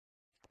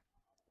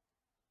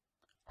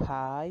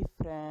Hi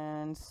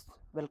friends,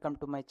 welcome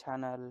to my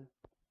channel.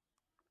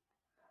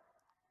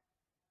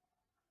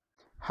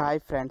 Hi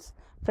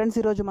friends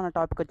ఈరోజు మన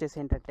topic వచ్చేసి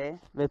ఏంటంటే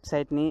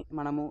వెబ్సైట్ని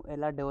మనము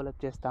ఎలా డెవలప్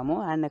చేస్తాము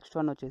అండ్ నెక్స్ట్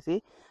వన్ వచ్చేసి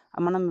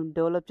మనం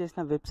డెవలప్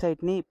చేసిన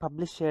వెబ్సైట్ని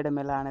పబ్లిష్ చేయడం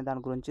ఎలా అనే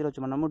దాని గురించి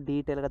ఈరోజు మనము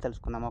డీటెయిల్గా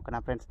తెలుసుకుందాము.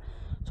 ఓకేనా ఫ్రెండ్స్?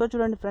 సో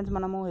చూడండి ఫ్రెండ్స్,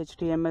 మనము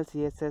HTML,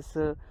 CSS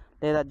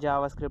లేదా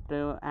JavaScript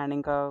అండ్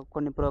ఇంకా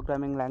కొన్ని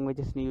ప్రోగ్రామింగ్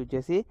లాంగ్వేజెస్ని యూజ్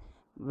చేసి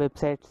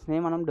వెబ్సైట్స్ని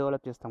మనం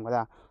డెవలప్ చేస్తాం కదా.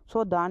 సో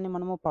దాన్ని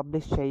మనము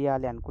పబ్లిష్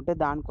చేయాలి అనుకుంటే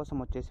దానికోసం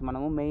వచ్చేసి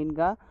మనము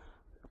మెయిన్గా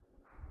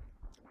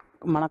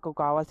మనకు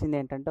కావాల్సింది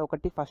ఏంటంటే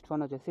ఒకటి ఫస్ట్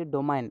వన్ వచ్చేసి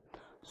డొమైన్.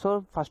 సో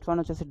ఫస్ట్ వన్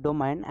వచ్చేసి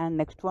డొమైన్ అండ్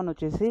నెక్స్ట్ వన్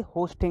వచ్చేసి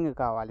హోస్టింగ్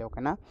కావాలి.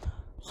 ఓకేనా?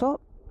 సో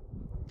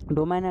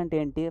డొమైన్ అంటే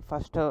ఏంటి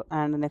ఫస్ట్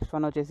అండ్ నెక్స్ట్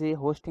వన్ వచ్చేసి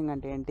హోస్టింగ్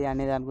అంటే ఏంటి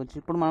అనే దాని గురించి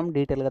ఇప్పుడు మనం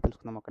డీటెయిల్గా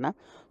తెలుసుకుందాం. ఓకేనా?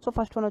 సో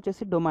ఫస్ట్ వన్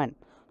వచ్చేసి డొమైన్.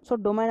 సో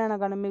డొమైన్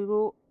అనగానే మీకు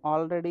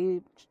ఆల్రెడీ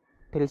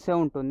తెలిసే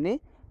ఉంటుంది.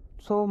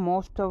 సో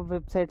మోస్ట్ ఆఫ్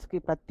వెబ్సైట్స్కి,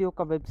 ప్రతి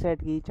ఒక్క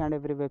వెబ్సైట్కి, ఈచ్ అండ్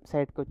ఎవ్రీ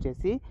వెబ్సైట్కి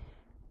వచ్చేసి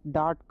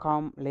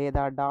 .com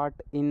లేదా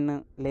 .in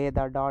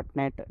లేదా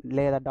 .net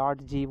లేదా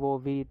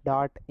 .gov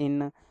 .in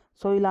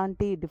సో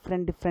ఇలాంటి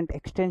డిఫరెంట్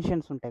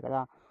ఎక్స్టెన్షన్స్ ఉంటాయి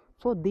కదా.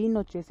 సో దీన్ని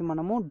వచ్చేసి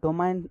మనము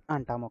డొమైన్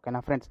అంటాము.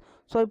 ఓకేనా ఫ్రెండ్స్?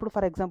 సో ఇప్పుడు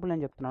ఫర్ ఎగ్జాంపుల్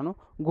నేను చెప్తున్నాను,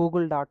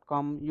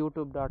 google.com,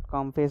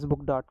 youtube.com,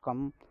 facebook.com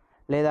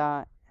లేదా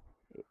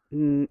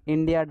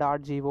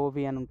india.gov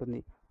అని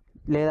ఉంటుంది,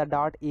 లేదా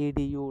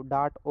 .edu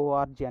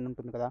 .org అని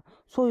ఉంటుంది కదా.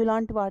 సో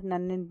ఇలాంటి వాటిని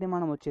అన్నింటినీ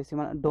మనం వచ్చేసి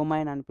మన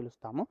డొమైన్ అని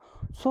పిలుస్తాము.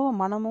 సో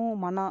మనము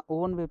మన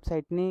ఓన్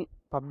వెబ్సైట్ని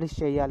పబ్లిష్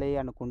చేయాలి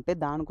అనుకుంటే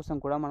దానికోసం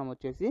కూడా మనం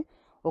వచ్చేసి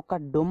ఒక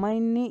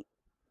డొమైన్ని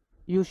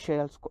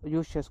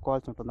యూజ్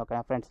చేసుకోవాల్సి ఉంటుంది.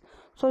 ఓకేనా ఫ్రెండ్స్?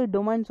 సో ఈ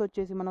డొమైన్స్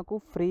వచ్చేసి మనకు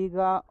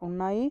ఫ్రీగా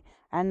ఉన్నాయి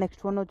అండ్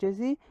నెక్స్ట్ వన్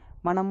వచ్చేసి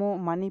మనము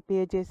మనీ పే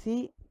చేసి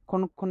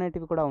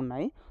కొనుక్కునేటివి కూడా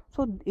ఉన్నాయి.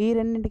 సో ఈ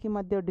రెండింటికి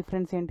మధ్య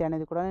డిఫరెన్స్ ఏంటి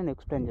అనేది కూడా నేను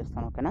ఎక్స్ప్లెయిన్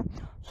చేస్తాను. ఓకేనా?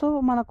 సో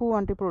మనకు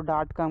అంటే ఇప్పుడు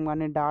 .com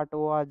కానీ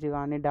 .org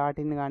కానీ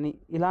 .in కానీ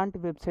ఇలాంటి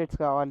వెబ్సైట్స్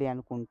కావాలి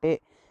అనుకుంటే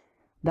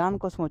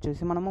దానికోసం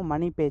వచ్చేసి మనము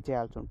మనీ పే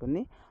చేయాల్సి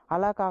ఉంటుంది.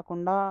 అలా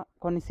కాకుండా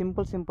కొన్ని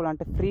సింపుల్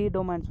అంటే ఫ్రీ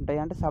డొమైన్స్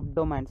ఉంటాయి, అంటే sub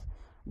domains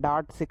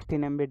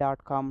 .16MB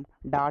 .com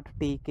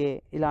 .tk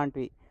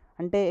ఇలాంటివి,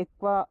 అంటే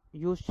ఎక్కువ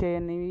యూజ్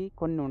చేయనివి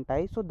కొన్ని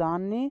ఉంటాయి. సో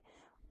దాన్ని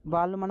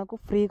వాళ్ళు మనకు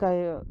ఫ్రీగా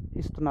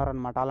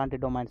ఇస్తున్నారనమాట అలాంటి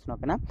డొమైన్స్ని.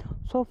 ఓకేనా?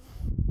 సో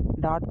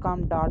 .com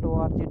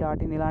 .org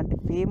 .in ఇలాంటి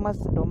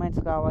ఫేమస్ డొమైన్స్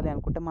కావాలి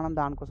అనుకుంటే మనం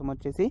దానికోసం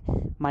వచ్చేసి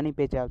మనీ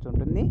పే చేయాల్సి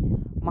ఉంటుంది.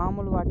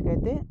 మామూలు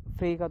వాటికైతే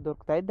ఫ్రీగా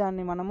దొరుకుతాయి,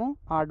 దాన్ని మనము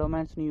ఆ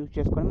డొమైన్స్ని యూజ్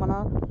చేసుకొని మన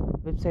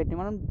వెబ్సైట్ని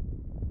మనం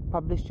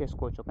పబ్లిష్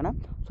చేసుకోవచ్చు. ఓకేనా?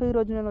 సో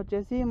ఈరోజు నేను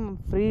వచ్చేసి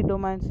ఫ్రీ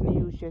డొమైన్స్ని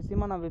యూజ్ చేసి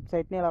మన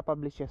వెబ్సైట్ని ఎలా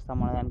పబ్లిష్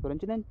చేస్తాము అనే దాని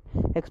గురించి నేను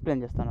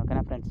ఎక్స్ప్లెయిన్ చేస్తాను.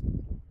 ఓకేనా ఫ్రెండ్స్?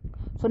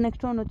 సో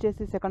నెక్స్ట్ వన్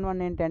వచ్చేసి సెకండ్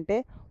వన్ ఏంటంటే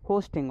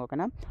హోస్టింగ్.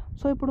 ఓకేనా?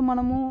 సో ఇప్పుడు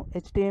మనము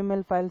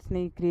HTML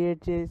ఫైల్స్ని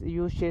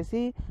యూజ్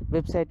చేసి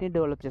వెబ్సైట్ని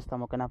డెవలప్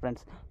చేస్తాము. ఓకేనా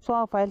ఫ్రెండ్స్? సో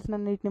ఆ ఫైల్స్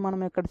అన్నిటిని మనం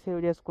ఎక్కడ సేవ్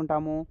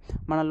చేసుకుంటాము?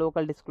 మన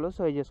లోకల్ డిస్క్లో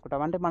సేవ్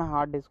చేసుకుంటాము, అంటే మన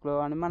హార్డ్ డిస్క్లో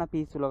కానీ మన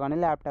పీసీలో కానీ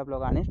ల్యాప్టాప్లో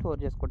కానీ స్టోర్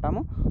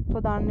చేసుకుంటాము. సో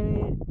దాన్ని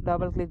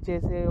డబుల్ క్లిక్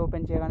చేసి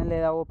ఓపెన్ చేయగానే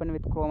లేదా ఓపెన్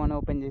విత్ క్రోమ్ అని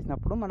ఓపెన్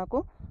చేసినప్పుడు మనకు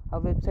ఆ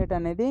వెబ్సైట్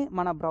అనేది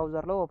మన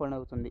బ్రౌజర్లో ఓపెన్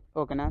అవుతుంది.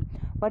 ఓకేనా?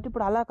 బట్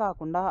ఇప్పుడు అలా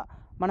కాకుండా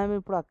మనం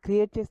ఇప్పుడు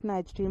క్రియేట్ చేసిన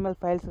HTML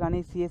ఫైల్స్ కానీ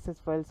CSS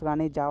ఫైల్స్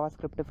కానీ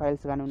JavaScript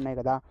ఫైల్స్ కానీ ఉన్నాయి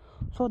కదా.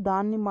 సో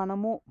దాన్ని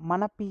మనము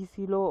మన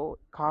పీసీలో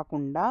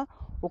కాకుండా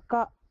ఒక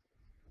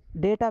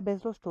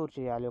డేటాబేస్లో స్టోర్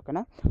చేయాలి.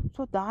 ఓకేనా?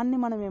 సో దాన్ని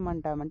మనం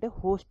ఏమంటామంటే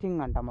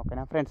హోస్టింగ్ అంటాం.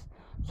 ఓకేనా ఫ్రెండ్స్?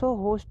 సో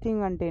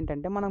హోస్టింగ్ అంటే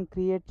ఏంటంటే మనం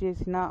క్రియేట్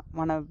చేసిన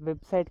మన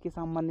వెబ్సైట్కి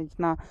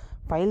సంబంధించిన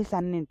ఫైల్స్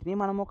అన్నింటినీ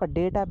మనం ఒక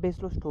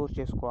డేటాబేస్లో స్టోర్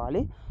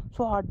చేసుకోవాలి.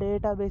 సో ఆ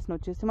డేటాబేస్ని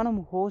వచ్చేసి మనం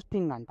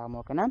హోస్టింగ్ అంటాము.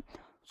 ఓకేనా?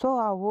 సో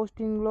ఆ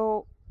హోస్టింగ్లో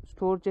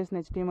స్టోర్ చేసిన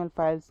HTML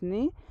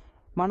ఫైల్స్ని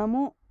మనము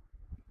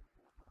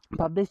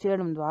పబ్లిష్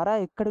చేయడం ద్వారా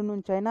ఎక్కడి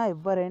నుంచైనా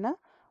ఎవరైనా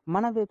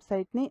మన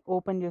వెబ్సైట్ని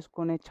ఓపెన్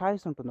చేసుకునే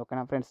ఛాయిస్ ఉంటుంది.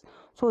 ఓకేనా ఫ్రెండ్స్?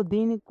 సో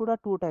దీనికి కూడా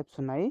 2 టైప్స్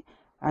ఉన్నాయి.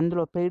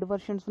 అందులో పెయిడ్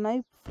వర్షన్స్ ఉన్నాయి,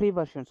 ఫ్రీ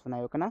వర్షన్స్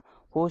ఉన్నాయి. ఓకేనా?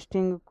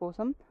 హోస్టింగ్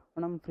కోసం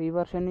మనం ఫ్రీ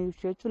వర్షన్ యూజ్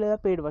చేయొచ్చు లేదా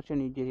పెయిడ్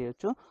వర్షన్ యూజ్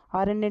చేయొచ్చు.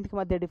 ఆ రెండింటికి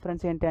మధ్య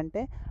డిఫరెన్స్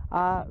ఏంటంటే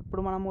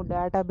ఇప్పుడు మనము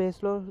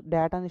డేటాబేస్లో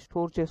డేటాని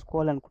స్టోర్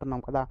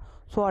చేసుకోవాలనుకుంటున్నాం కదా.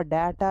 సో ఆ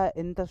డేటా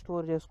ఎంత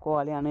స్టోర్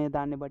చేసుకోవాలి అనే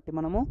దాన్ని బట్టి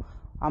మనము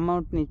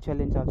అమౌంట్ని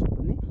చెల్లించాల్సి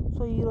ఉంటుంది.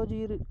 సో ఈరోజు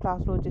ఈ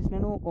క్లాస్లో వచ్చేసి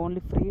నేను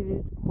ఓన్లీ ఫ్రీ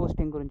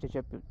హోస్టింగ్ గురించి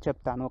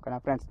చెప్తాను. ఓకేనా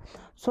ఫ్రెండ్స్?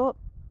 సో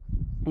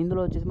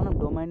ఇందులో వచ్చేసి మనం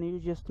డొమైన్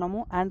యూజ్ చేస్తున్నాము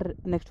అండ్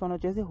నెక్స్ట్ వన్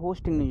వచ్చేసి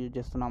హోస్టింగ్ని యూజ్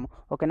చేస్తున్నాము.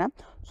 ఓకేనా?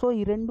 సో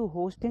ఈ రెండు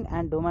హోస్టింగ్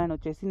అండ్ డొమైన్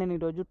వచ్చేసి నేను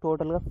ఈరోజు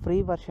టోటల్గా ఫ్రీ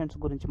వర్షన్స్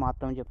గురించి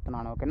మాత్రమే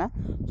చెప్తున్నాను. ఓకేనా?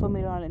 సో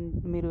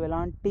మీరు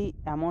ఎలాంటి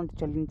అమౌంట్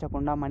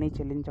చెల్లించకుండా, మనీ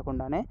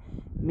చెల్లించకుండానే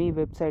మీ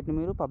వెబ్సైట్ని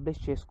మీరు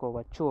పబ్లిష్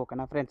చేసుకోవచ్చు.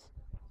 ఓకేనా ఫ్రెండ్స్?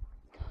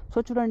 సో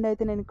చూడండి,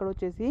 అయితే నేను ఇక్కడ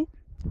వచ్చేసి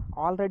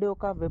ఆల్రెడీ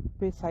ఒక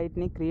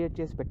వెబ్సైట్ని క్రియేట్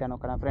చేసి పెట్టాను.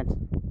 ఓకేనా ఫ్రెండ్స్?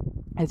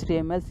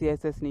 HTML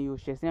CSSని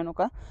యూజ్ చేసి నేను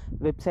ఒక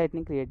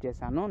వెబ్సైట్ని క్రియేట్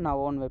చేశాను, నా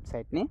ఓన్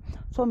వెబ్సైట్ని.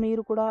 సో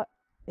మీరు కూడా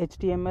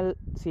HTML,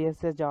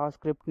 CSS,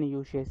 జావాస్క్రిప్ట్ని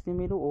యూజ్ చేసి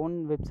మీరు ఓన్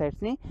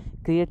వెబ్సైట్స్ని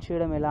క్రియేట్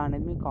చేయడం ఎలా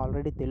అనేది మీకు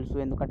ఆల్రెడీ తెలుసు.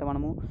 ఎందుకంటే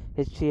మనము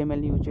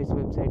HTML యూజ్ చేసి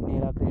వెబ్సైట్ని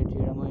ఎలా క్రియేట్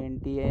చేయడము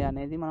ఏంటి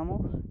అనేది మనము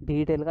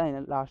డీటెయిల్గా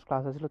లాస్ట్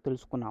క్లాసెస్లో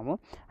తెలుసుకున్నాము.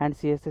 అండ్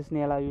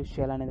CSSని ఎలా యూజ్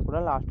చేయాలనేది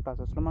కూడా లాస్ట్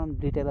క్లాసెస్లో మనం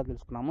డీటెయిల్గా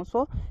తెలుసుకున్నాము. సో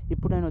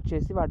ఇప్పుడు నేను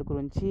వచ్చేసి వాటి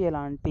గురించి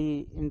ఎలాంటి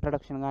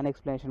ఇంట్రడక్షన్ కానీ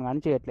ఎక్స్ప్లెనేషన్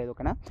కానీ చేయట్లేదు.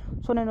 ఓకేనా.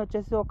 సో నేను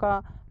వచ్చేసి ఒక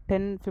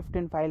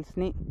 10-15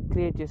 ఫైల్స్ని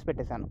క్రియేట్ చేసి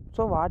పెట్టేశాను.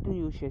 సో వాటిని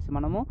యూజ్ చేసి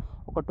మనము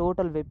ఒక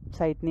టోటల్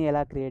వెబ్సైట్ని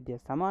ఎలా క్రియేట్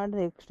చేస్తాము అండ్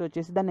నెక్స్ట్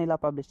వచ్చేసి దాన్ని ఎలా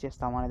పబ్లిష్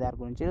చేస్తాము అనే దాని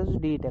గురించి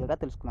డీటెయిల్గా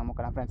తెలుసుకున్నాము.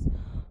 ఓకేనా ఫ్రెండ్స్.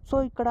 సో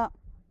ఇక్కడ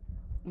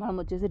మనం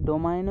వచ్చేసి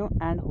డొమైన్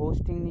అండ్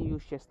హోస్టింగ్ని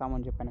యూజ్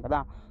చేస్తామని చెప్పాను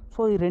కదా.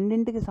 సో ఈ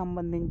రెండింటికి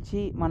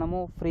సంబంధించి మనము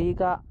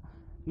ఫ్రీగా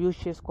యూజ్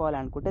చేసుకోవాలి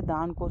అనుకుంటే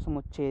దానికోసం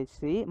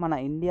వచ్చేసి మన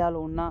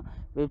ఇండియాలో ఉన్న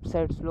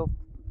వెబ్సైట్స్లో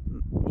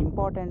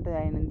ఇంపార్టెంట్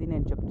అయినది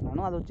నేను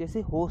చెప్తున్నాను, అది వచ్చేసి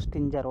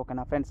హోస్టింజర్.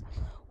 ఓకేనా ఫ్రెండ్స్.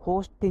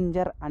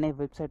 హోస్టింజర్ అనే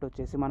వెబ్సైట్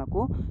వచ్చేసి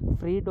మనకు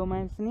ఫ్రీ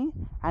డొమైన్స్ని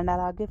అండ్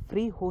అలాగే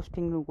ఫ్రీ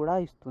హోస్టింగ్ని కూడా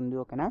ఇస్తుంది.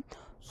 ఓకేనా.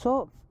 సో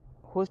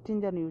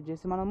హోస్టింజర్ని యూజ్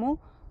చేసి మనము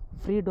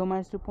ఫ్రీ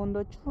డొమైన్స్ని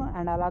పొందొచ్చు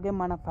అండ్ అలాగే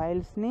మన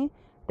ఫైల్స్ని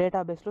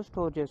డేటాబేస్లో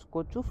స్టోర్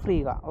చేసుకోవచ్చు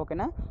ఫ్రీగా.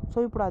 ఓకేనా. సో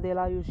ఇప్పుడు అది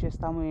ఎలా యూజ్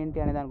చేస్తాము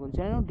ఏంటి అనే దాని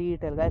గురించి నేను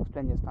డీటెయిల్గా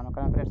ఎక్స్ప్లెయిన్ చేస్తాను.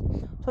 ఓకేనా ఫ్రెండ్స్.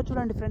 సో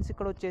చూడండి ఫ్రెండ్స్,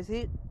 ఇక్కడ వచ్చేసి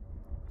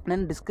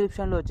నేను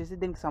డిస్క్రిప్షన్లో వచ్చేసి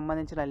దీనికి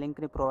సంబంధించిన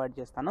లింక్ని ప్రొవైడ్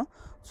చేస్తాను.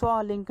 సో ఆ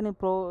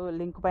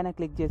లింక్ పైన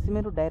క్లిక్ చేసి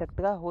మీరు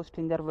డైరెక్ట్గా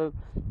హోస్టింజర్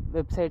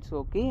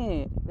వెబ్సైట్స్కి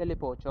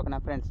వెళ్ళిపోవచ్చు. ఓకేనా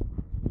ఫ్రెండ్స్.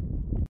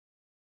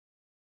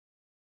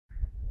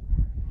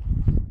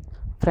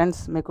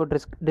 మీకు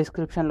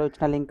డిస్క్రిప్షన్లో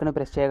వచ్చిన లింక్ని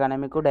ప్రెస్ చేయగానే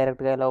మీకు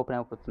డైరెక్ట్గా ఇలా ఓపెన్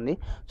అయిపోతుంది.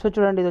 సో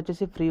చూడండి, ఇది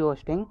వచ్చేసి ఫ్రీ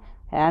హోస్టింగ్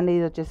అండ్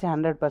ఇది వచ్చేసి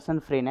 100%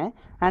 ఫ్రీనే.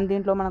 అండ్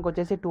దీంట్లో మనకు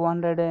వచ్చేసి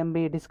 200 MB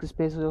డిస్క్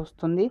స్పేస్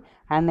వస్తుంది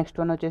అండ్ నెక్స్ట్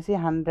వన్ వచ్చేసి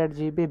 100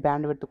 GB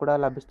బ్యాండ్ విడ్త్ కూడా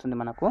లభిస్తుంది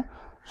మనకు.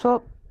 సో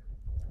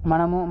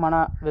మనము మన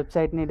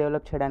వెబ్సైట్ని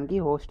డెవలప్ చేయడానికి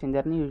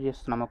హోస్టింజర్ని యూజ్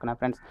చేస్తున్నాం. ఓకేనా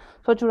ఫ్రెండ్స్.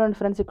 సో చూడండి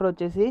ఫ్రెండ్స్, ఇక్కడ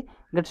వచ్చేసి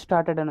గెట్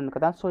స్టార్టెడ్ అని ఉంది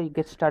కదా. సో ఈ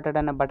గెట్ స్టార్టెడ్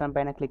అనే బటన్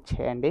పైన క్లిక్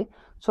చేయండి.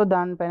 సో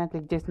దానిపైన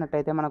క్లిక్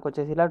చేసినట్టయితే మనకు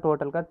వచ్చేసి ఇలా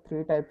టోటల్గా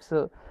 3 టైప్స్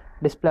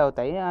డిస్ప్లే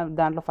అవుతాయి.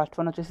 దాంట్లో ఫస్ట్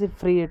వన్ వచ్చేసి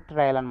ఫ్రీ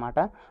ట్రయల్ అనమాట.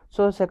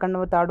 సో సెకండ్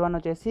థర్డ్ వన్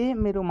వచ్చేసి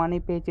మీరు మనీ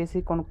పే చేసి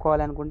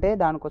కొనుక్కోవాలనుకుంటే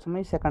దానికోసం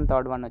ఈ సెకండ్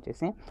థర్డ్ వన్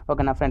వచ్చేసి.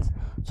 ఓకేనా ఫ్రెండ్స్.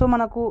 సో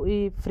మనకు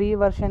ఈ ఫ్రీ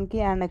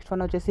వర్షన్కి అండ్ నెక్స్ట్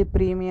వన్ వచ్చేసి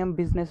ప్రీమియం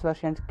బిజినెస్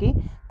వర్షన్స్కి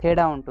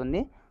తేడా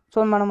ఉంటుంది.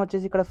 సో మనం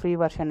వచ్చేసి ఇక్కడ ఫ్రీ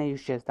వర్షన్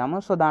యూజ్ చేస్తాము.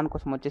 సో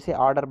దానికోసం వచ్చేసి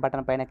ఆర్డర్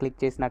బటన్ పైన క్లిక్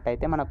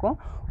చేసినట్టయితే మనకు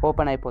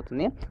ఓపెన్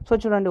అయిపోతుంది. సో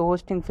చూడండి,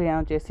 హోస్టింగ్ ఫ్రీ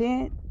అని వచ్చేసి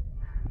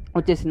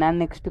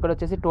నెక్స్ట్ ఇక్కడ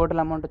వచ్చేసి టోటల్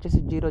అమౌంట్ వచ్చేసి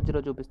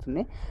 0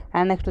 చూపిస్తుంది.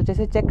 అండ్ నెక్స్ట్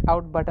వచ్చేసి చెక్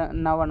అవుట్ బటన్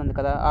నవ్ అని ఉంది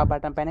కదా, ఆ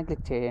బటన్ పైన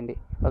క్లిక్ చేయండి.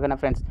 ఓకేనా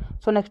ఫ్రెండ్స్.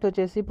 సో నెక్స్ట్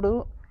వచ్చేసి ఇప్పుడు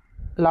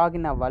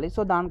లాగిన్ అవ్వాలి.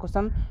 సో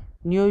దానికోసం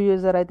న్యూ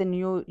యూజర్ అయితే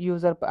న్యూ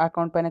యూజర్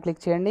అకౌంట్ పైన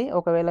క్లిక్ చేయండి.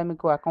 ఒకవేళ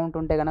మీకు అకౌంట్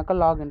ఉంటే కనుక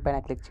లాగిన్ పైన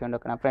క్లిక్ చేయండి.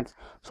 ఓకేనా ఫ్రెండ్స్.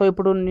 సో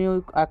ఇప్పుడు న్యూ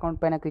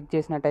అకౌంట్ పైన క్లిక్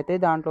చేసినట్టయితే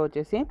దాంట్లో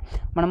వచ్చేసి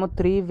మనము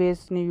 3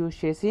 వేస్ని యూజ్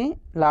చేసి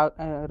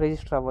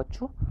రిజిస్టర్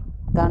అవ్వచ్చు.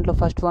 దాంట్లో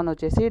ఫస్ట్ వన్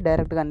వచ్చేసి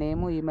డైరెక్ట్గా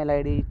name email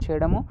ID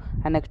ఇచ్చేయడము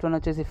and next one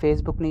వచ్చేసి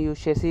ఫేస్బుక్ని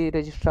యూజ్ చేసి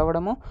రిజిస్టర్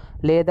అవ్వడము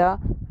లేదా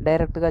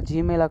డైరెక్ట్గా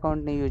జీమెయిల్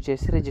అకౌంట్ని యూజ్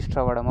చేసి రిజిస్టర్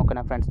అవ్వడం.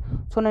 ఓకేనా ఫ్రెండ్స్.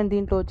 సో నేను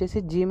దీంట్లో వచ్చేసి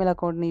జీమెయిల్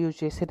అకౌంట్ని యూజ్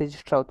చేసి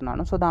రిజిస్టర్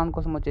అవుతున్నాను. సో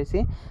దానికోసం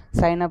వచ్చేసి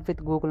సైన్ అప్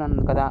విత్ గూగుల్ అని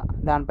ఉంది కదా,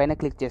 దానిపైన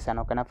క్లిక్ చేశాను.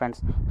 ఓకేనా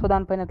ఫ్రెండ్స్. సో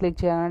దానిపైన క్లిక్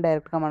చేయగానే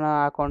డైరెక్ట్గా మన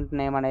అకౌంట్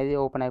నేమ్ అనేది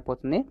ఓపెన్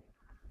అయిపోతుంది.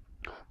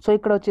 సో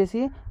ఇక్కడ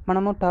వచ్చేసి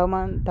మనము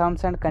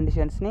టర్మ్స్ అండ్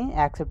కండిషన్స్ని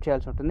యాక్సెప్ట్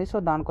చేయాల్సి ఉంటుంది. సో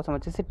దానికోసం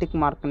వచ్చేసి టిక్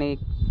మార్క్ని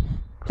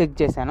క్లిక్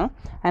చేశాను.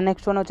 అండ్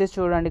నెక్స్ట్ వన్ వచ్చేసి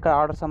చూడండి, ఇక్కడ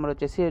ఆర్డర్ సమ్మర్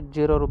వచ్చేసి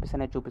 0 రూపీస్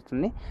అనేది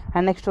చూపిస్తుంది.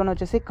 అండ్ నెక్స్ట్ వన్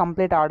వచ్చేసి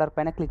కంప్లీట్ ఆర్డర్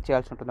పైన క్లిక్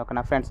చేయాల్సి ఉంటుంది.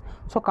 ఓకేనా ఫ్రెండ్స్.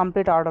 సో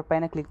కంప్లీట్ ఆర్డర్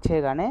పైన క్లిక్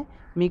చేయగానే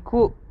మీకు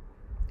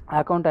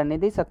అకౌంట్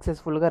అనేది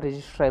సక్సెస్ఫుల్గా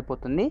రిజిస్టర్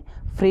అయిపోతుంది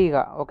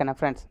ఫ్రీగా. ఓకేనా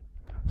ఫ్రెండ్స్.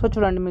 సో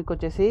చూడండి, మీకు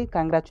వచ్చేసి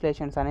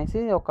కంగ్రాచులేషన్స్ అనేసి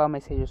ఒక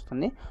మెసేజ్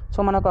వస్తుంది. సో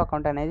మనకు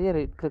అకౌంట్ అనేది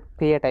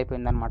క్రియేట్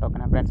అయిపోయింది అనమాట.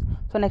 ఓకేనా ఫ్రెండ్స్.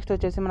 సో నెక్స్ట్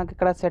వచ్చేసి మనకి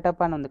ఇక్కడ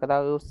సెటప్ అని ఉంది కదా,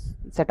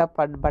 సెటప్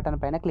బటన్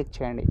పైన క్లిక్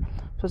చేయండి.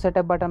 సో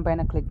సెటప్ బటన్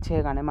పైన క్లిక్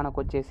చేయగానే మనకు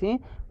వచ్చేసి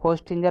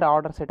హోస్టింజర్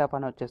ఆర్డర్ సెటప్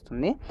అని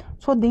వచ్చేస్తుంది.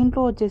 సో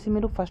దీంట్లో వచ్చేసి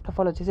మీరు ఫస్ట్ ఆఫ్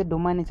ఆల్ వచ్చేసి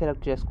డొమైన్ని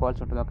సెలెక్ట్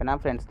చేసుకోవాల్సి ఉంటుంది. ఓకేనా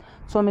ఫ్రెండ్స్.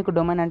 సో మీకు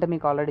డొమైన్ అంటే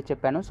మీకు ఆల్రెడీ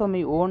చెప్పాను. సో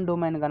మీ ఓన్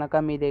డొమైన్ కనుక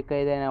మీ దగ్గర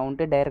ఏదైనా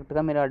ఉంటే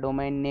డైరెక్ట్గా మీరు ఆ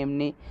డొమైన్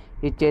నేమ్ని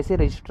ఇచ్చేసి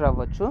రిజిస్టర్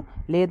అవ్వచ్చు,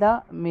 లేదా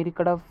మీరు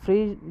ఇక్కడ ఫ్రీ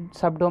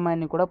సబ్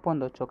డొమైన్ని కూడా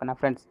పొందవచ్చు. ఓకేనా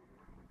ఫ్రెండ్స్.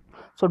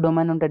 సో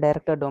డొమైన్ ఉంటే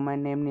డైరెక్ట్గా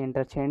డొమైన్ నేమ్ని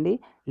ఎంటర్ చేయండి,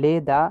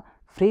 లేదా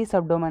ఫ్రీ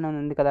సబ్ డొమైన్ అని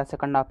ఉంది కదా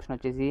సెకండ్ ఆప్షన్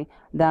వచ్చేసి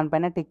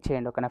దానిపైన టిక్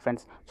చేయండి. ఓకేనా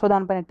ఫ్రెండ్స్. సో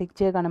దానిపైన టిక్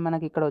చేయగానే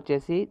మనకి ఇక్కడ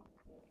వచ్చేసి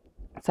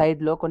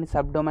సైడ్లో కొన్ని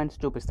సబ్ డొమైన్స్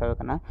చూపిస్తాయి.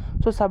 ఓకేనా.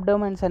 సో సబ్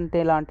డొమైన్స్ అంటే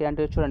ఎలాంటి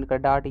అంటే చూడండి, ఇక్కడ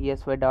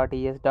 .esy,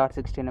 .es,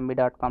 .16MB,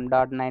 .com,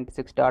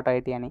 .96,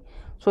 .it అని.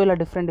 సో ఇలా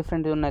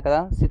డిఫరెంట్ ఉన్నాయి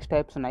కదా, 6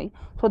 టైప్స్ ఉన్నాయి.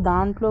 సో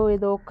దాంట్లో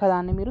ఏదో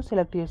ఒక్కదాన్ని మీరు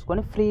సెలెక్ట్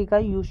చేసుకొని ఫ్రీగా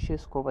యూజ్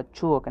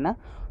చేసుకోవచ్చు. ఓకేనా.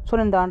 సో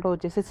నేను దాంట్లో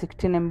వచ్చేసి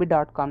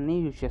 16MB.comని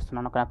యూజ్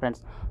చేస్తున్నాను. ఓకేనా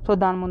ఫ్రెండ్స్. సో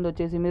దాని ముందు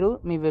వచ్చేసి మీరు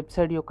మీ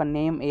వెబ్సైట్ యొక్క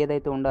నేమ్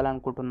ఏదైతే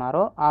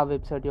ఉండాలనుకుంటున్నారో ఆ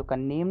వెబ్సైట్ యొక్క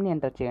నేమ్ని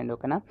ఎంటర్ చేయండి.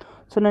 ఓకేనా.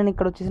 సో నేను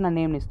ఇక్కడ వచ్చేసి నా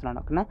నేమ్ని ఇస్తున్నాను.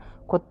 ఓకేనా.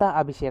 కొత్త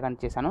అభిషేక్ అని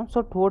చేశాను.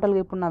 సో టోటల్గా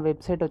ఇప్పుడు నా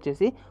వెబ్సైట్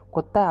వచ్చేసి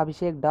కొత్త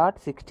అభిషేక్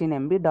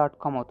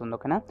 .16MB.com అవుతుంది.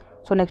 ఓకేనా.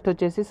 సో నెక్స్ట్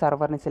వచ్చేసి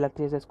సర్వర్ని సెలెక్ట్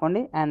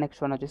చేసేసుకోండి అండ్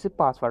నెక్స్ట్ వన్ వచ్చేసి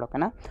పాస్వర్డ్.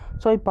 ఓకేనా.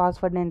 సో ఈ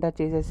పాస్వర్డ్ని ఎంటర్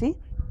చేసేసి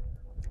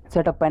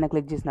సెటప్ పైన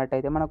క్లిక్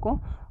చేసినట్టయితే మనకు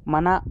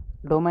మన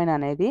డొమైన్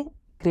అనేది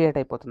క్రియేట్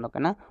అయిపోతుంది.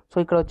 ఓకేనా. సో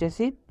ఇక్కడ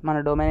వచ్చేసి మన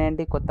డొమైన్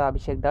ఏంటి,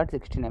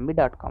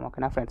 kothaabhishek.16mb.com.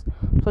 ఓకేనా ఫ్రెండ్స్.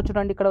 సో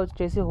చూడండి ఇక్కడ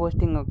వచ్చేసి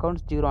హోస్టింగ్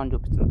అకౌంట్స్ 0 అని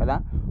చూపిస్తుంది కదా.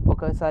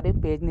 ఒకసారి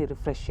పేజ్ని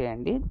రిఫ్రెష్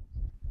చేయండి.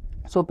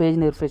 సో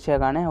పేజ్ని రిఫ్రెష్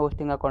చేయగానే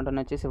హోస్టింగ్ అకౌంట్ అని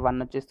వచ్చేసి 1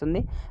 వచ్చేస్తుంది.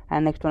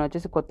 అండ్ నెక్స్ట్ వన్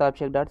వచ్చేసి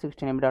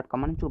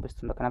kothaabhishek.16mb.com అని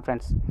చూపిస్తుంది. ఓకేనా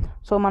ఫ్రెండ్స్.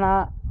 సో మన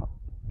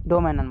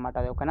డొమైన్ అనమాట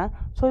అది. ఓకేనా.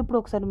 సో ఇప్పుడు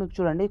ఒకసారి మీకు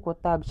చూడండి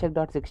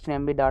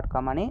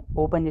kothaabhishek.16mb.com అని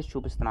ఓపెన్ చేసి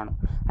చూపిస్తున్నాను.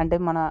 అంటే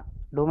మన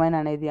డొమైన్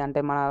అనేది, అంటే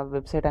మన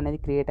వెబ్సైట్ అనేది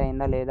క్రియేట్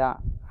అయిందా లేదా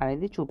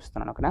అనేది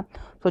చూపిస్తున్నాను. ఓకేనా.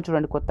 సో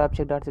చూడండి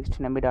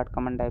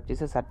kothaabhishek.16mb.com అని టైప్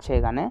చేసి సెర్చ్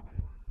చేయగానే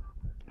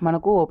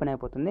మనకు ఓపెన్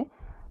అయిపోతుంది.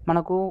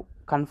 మనకు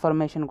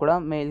కన్ఫర్మేషన్ కూడా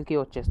మెయిల్కి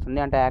వచ్చేస్తుంది,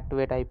 అంటే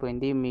యాక్టివేట్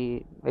అయిపోయింది మీ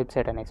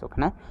వెబ్సైట్ అనేసి.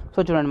 ఓకేనా. సో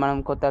చూడండి మనం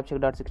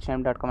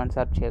kothaabhishek.16mb.com అని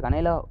సెర్చ్ చేయగానే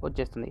ఇలా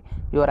వచ్చేస్తుంది,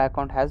 your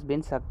account has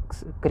been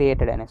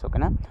created అనేసి.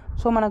 ఓకేనా.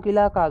 సో మనకు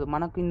ఇలా కాదు,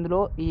 మనకు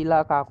ఇందులో ఇలా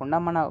కాకుండా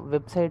మన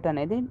వెబ్సైట్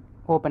అనేది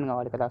ఓపెన్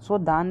కావాలి కదా. సో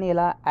దాన్ని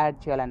ఎలా యాడ్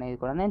చేయాలనేది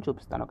కూడా నేను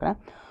చూపిస్తాను. ఓకేనా.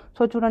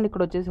 సో చూడండి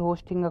ఇక్కడ వచ్చేసి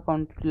హోస్టింగ్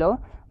అకౌంట్లో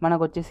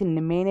మనకు వచ్చేసి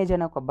మేనేజ్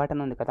అనే ఒక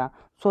బటన్ ఉంది కదా.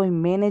 సో ఈ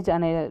మేనేజ్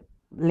అనే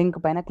లింక్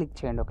పైన క్లిక్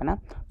చేయండి. ఓకేనా.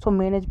 సో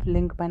మేనేజ్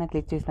లింక్ పైన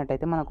క్లిక్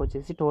చేసినట్టయితే మనకు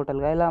వచ్చేసి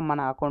టోటల్గా ఇలా మన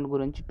అకౌంట్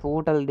గురించి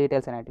టోటల్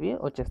డీటెయిల్స్ అనేటివి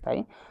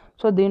వచ్చేస్తాయి.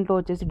 సో దీంట్లో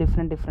వచ్చేసి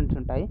డిఫరెంట్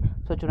ఉంటాయి.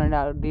 సో చూడండి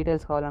ఆ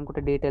డీటెయిల్స్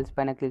కావాలనుకుంటే డీటెయిల్స్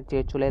పైన క్లిక్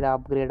చేయొచ్చు, లేదా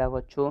అప్గ్రేడ్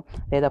అవ్వచ్చు,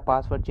 లేదా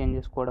పాస్వర్డ్ చేంజ్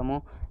చేసుకోవడము,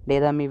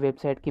 లేదా మీ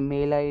వెబ్సైట్కి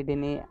మెయిల్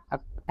ఐడిని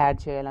యాడ్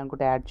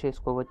చేయాలనుకుంటే యాడ్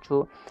చేసుకోవచ్చు,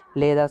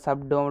 లేదా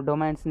సబ్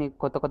డొమైన్స్ని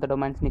కొత్త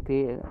డొమైన్స్ని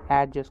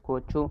యాడ్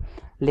చేసుకోవచ్చు,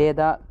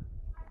 లేదా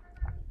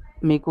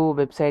మీకు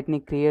వెబ్సైట్ని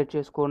క్రియేట్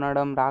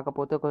చేసుకోవడం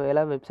రాకపోతే ఒకవేళ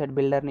వెబ్సైట్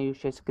బిల్డర్ని యూజ్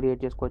చేసి క్రియేట్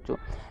చేసుకోవచ్చు.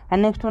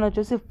 అండ్ నెక్స్ట్ వన్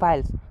వచ్చేసి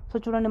ఫైల్స్. సో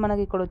చూడండి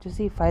మనకి ఇక్కడ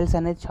వచ్చేసి ఫైల్స్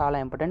అనేది చాలా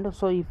ఇంపార్టెంట్.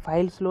 సో ఈ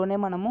ఫైల్స్లోనే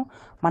మనము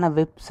మన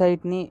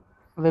వెబ్సైట్ని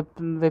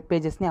వెబ్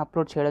పేజెస్ని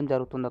అప్లోడ్ చేయడం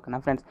జరుగుతుంది. ఓకేనా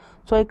ఫ్రెండ్స్.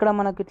 సో ఇక్కడ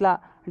మనకి ఇట్లా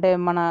అంటే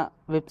మన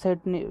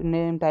వెబ్సైట్ని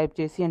నేమ్ టైప్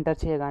చేసి ఎంటర్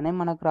చేయగానే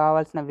మనకు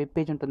రావాల్సిన వెబ్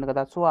పేజ్ ఉంటుంది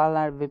కదా. సో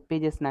అలా వెబ్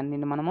పేజెస్ని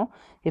అన్ని మనము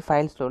ఈ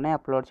ఫైల్స్లోనే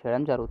అప్లోడ్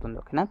చేయడం జరుగుతుంది.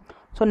 ఓకేనా.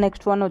 సో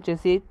నెక్స్ట్ వన్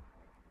వచ్చేసి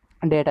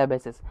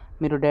డేటాబేసెస్.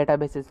 మీరు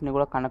డేటాబేసెస్ని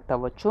కూడా కనెక్ట్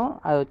అవ్వచ్చు.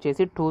 అది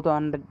వచ్చేసి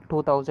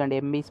 2000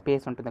 MB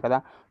స్పేస్ ఉంటుంది కదా.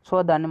 సో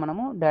దాన్ని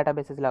మనము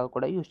డేటాబేసెస్ లాగా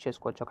కూడా యూజ్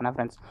చేసుకోవచ్చు. ఓకేనా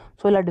ఫ్రెండ్స్.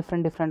 సో ఇలా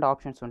డిఫరెంట్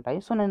ఆప్షన్స్ ఉంటాయి.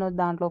 సో నేను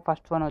దాంట్లో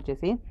ఫస్ట్ వన్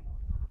వచ్చేసి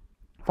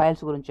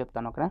ఫైల్స్ గురించి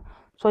చెప్తాను. ఓకేనా.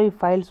 సో ఈ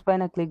ఫైల్స్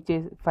పైన క్లిక్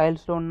చేసి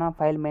ఫైల్స్లో ఉన్న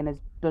ఫైల్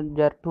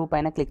మేనేజర్ 2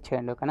 పైన క్లిక్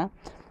చేయండి. ఓకేనా.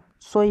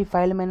 సో ఈ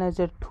ఫైల్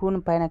మేనేజర్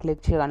 2 పైన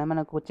క్లిక్ చేయగానే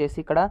మనకు వచ్చేసి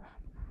ఇక్కడ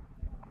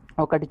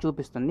ఒకటి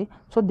చూపిస్తుంది.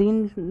 సో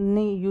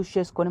దీన్ని యూజ్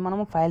చేసుకొని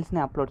మనము ఫైల్స్ని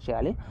అప్లోడ్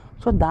చేయాలి.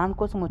 సో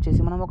దానికోసం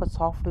వచ్చేసి మనం ఒక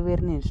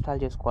సాఫ్ట్వేర్ని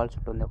ఇన్స్టాల్ చేసుకోవాల్సి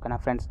ఉంటుంది. ఓకేనా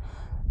ఫ్రెండ్స్.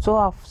 సో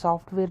ఆ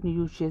సాఫ్ట్వేర్ని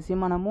యూజ్ చేసి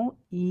మనము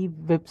ఈ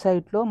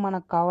వెబ్సైట్లో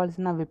మనకు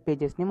కావాల్సిన వెబ్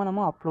పేజెస్ని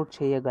మనము అప్లోడ్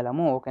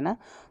చేయగలము. ఓకేనా.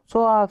 సో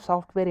ఆ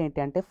సాఫ్ట్వేర్ ఏంటి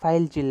అంటే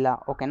ఫైల్ జిల్లా.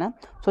 ఓకేనా.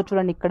 సో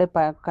చూడండి ఇక్కడే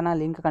పక్కన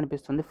లింక్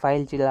కనిపిస్తుంది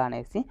ఫైల్ జిల్లా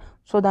అనేసి.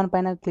 సో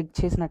దానిపైన క్లిక్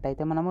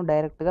చేసినట్టయితే మనము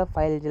డైరెక్ట్గా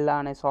ఫైల్ జిల్లా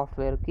అనే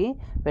సాఫ్ట్వేర్కి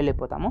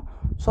వెళ్ళిపోతాము.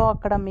 సో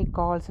అక్కడ మీకు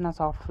కావాల్సిన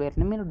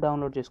సాఫ్ట్వేర్ని మీరు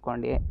డౌన్లోడ్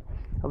చేసుకోండి.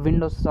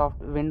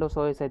 విండోస్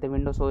ఓఎస్ అయితే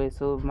విండోస్ ఓఎస్,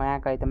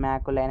 మ్యాక్ అయితే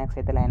మ్యాక్, లైనక్స్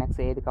అయితే లైనక్స్,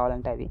 ఏది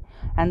కావాలంటే అది.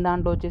 అండ్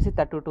దాంట్లో వచ్చేసి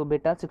 32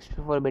 బిట్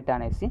 64 బిట్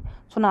అనేసి.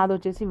 సో నాది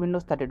వచ్చేసి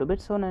విండోస్ 32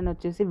 బిట్. సో నేను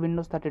వచ్చేసి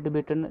విండోస్ 32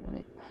 బిట్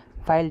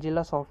ఫైల్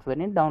జిల్లా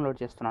సాఫ్ట్వేర్ని డౌన్లోడ్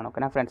చేస్తున్నాను.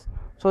 ఓకేనా ఫ్రెండ్స్.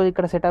 సో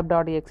ఇక్కడ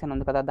setup.exe అని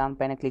ఉంది కదా,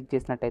 దానిపైన క్లిక్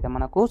చేసినట్టయితే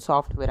మనకు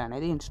సాఫ్ట్వేర్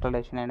అనేది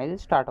ఇన్స్టాలేషన్ అనేది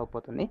స్టార్ట్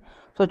అయిపోతుంది.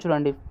 సో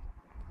చూడండి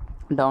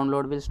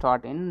download will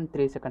start in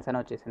 3 seconds అని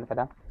వచ్చేసింది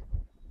కదా.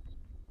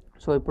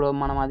 సో ఇప్పుడు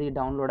మనం అది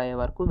డౌన్లోడ్ అయ్యే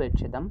వరకు వెయిట్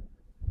చేద్దాం.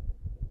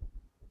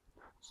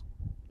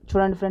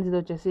 చూడండి ఫ్రెండ్స్ ఇది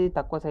వచ్చేసి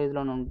తక్కువ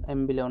సైజులో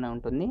MBలోనే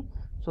ఉంటుంది.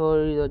 సో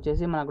ఇది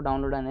వచ్చేసి మనకు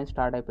డౌన్లోడ్ అనేది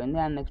స్టార్ట్ అయిపోయింది.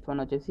 అండ్ నెక్స్ట్ వన్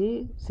వచ్చేసి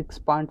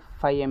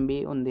 6.5 MB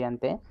ఉంది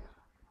అంతే.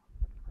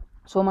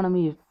 సో మనం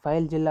ఈ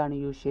ఫైల్ జిల్లాని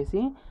యూజ్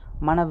చేసి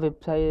మన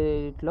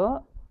వెబ్సైట్లో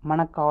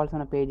మనకు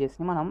కావాల్సిన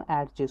పేజెస్ని మనం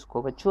యాడ్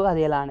చేసుకోవచ్చు.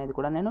 అది ఎలా అనేది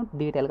కూడా నేను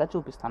డీటెయిల్గా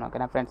చూపిస్తాను.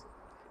 ఓకేనా ఫ్రెండ్స్.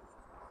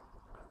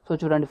 సో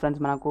చూడండి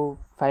ఫ్రెండ్స్ మనకు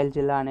ఫైల్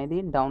జిల్లా అనేది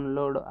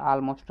డౌన్లోడ్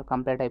ఆల్మోస్ట్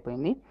కంప్లీట్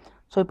అయిపోయింది.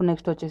 సో ఇప్పుడు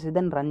నెక్స్ట్ వచ్చేసి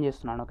దాన్ని రన్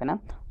చేస్తున్నాను. ఓకేనా.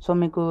 సో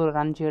మీకు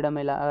రన్ చేయడం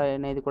ఎలా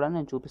అనేది కూడా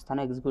నేను చూపిస్తాను,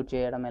 ఎగ్జిక్యూట్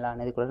చేయడం ఎలా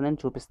అనేది కూడా నేను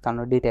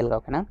చూపిస్తాను డీటెయిల్గా.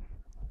 ఓకేనా.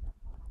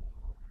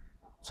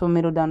 సో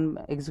మీరు దాని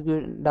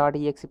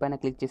execute.exe పైన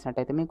క్లిక్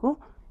చేసినట్టయితే మీకు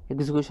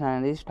ఎగ్జిక్యూషన్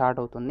అనేది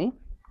స్టార్ట్ అవుతుంది.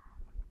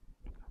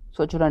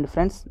 సో చూడండి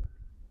ఫ్రెండ్స్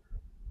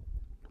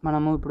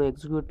మనము ఇప్పుడు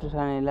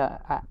ఎగ్జిక్యూషన్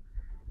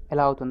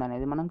ఎలా అవుతుంది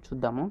అనేది మనం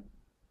చూద్దాము.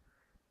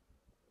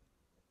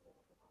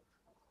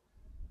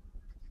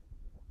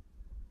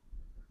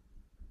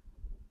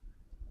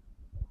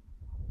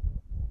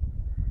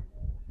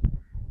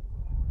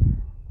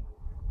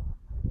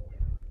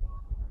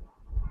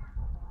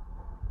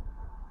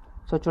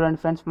 సో చూడండి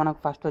ఫ్రెండ్స్ మనకు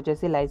ఫస్ట్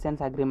వచ్చేసి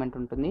లైసెన్స్ అగ్రిమెంట్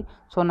ఉంటుంది.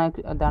 సో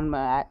నాకు దాని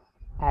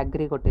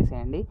అగ్రీ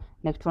కొట్టేసేయండి.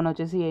 నెక్స్ట్ వన్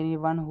వచ్చేసి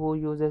anyone who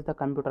uses the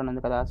computer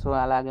ఉంది కదా. సో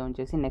అలాగే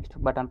ఉంచేసి నెక్స్ట్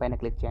బటన్ పైన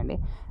క్లిక్ చేయండి.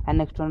 అండ్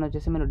నెక్స్ట్ వన్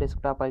వచ్చేసి మీరు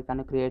డెస్క్టాప్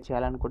ఐకాన్ క్రియేట్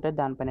చేయాలనుకుంటే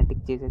దానిపైన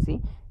టిక్ చేసేసి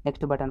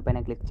నెక్స్ట్ బటన్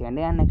పైన క్లిక్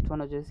చేయండి. అండ్ నెక్స్ట్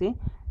వన్ వచ్చేసి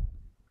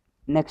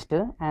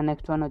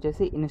నెక్స్ట్ వన్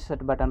వచ్చేసి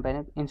ఇన్స్టాల్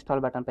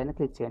బటన్ పైన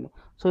క్లిక్ చేయండి.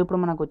 సో ఇప్పుడు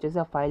మనకు వచ్చేసి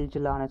ఆ ఫైల్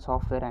జిల్లా అనే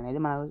సాఫ్ట్వేర్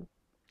అనేది మన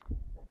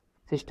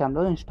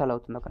సిస్టంలో ఇన్స్టాల్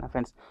అవుతుంది. ఓకేనా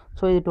ఫ్రెండ్స్.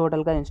 సో ఇది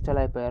టోటల్గా ఇన్స్టాల్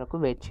అయిపోయే వరకు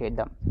వెయిట్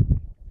చేద్దాం.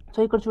 సో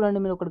ఇక్కడ చూడండి,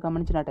 మీరు ఒకటి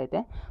గమనించినట్టయితే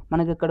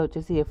మనకి ఇక్కడ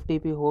వచ్చేసి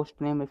FTP host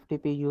name,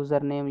 FTP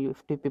user name,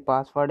 FTP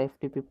password,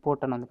 FTP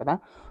port అని ఉంది కదా.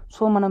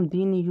 సో మనం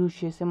దీన్ని యూజ్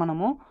చేసి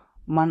మనము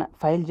మన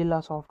ఫైల్ జిల్లా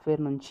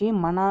సాఫ్ట్వేర్ నుంచి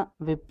మన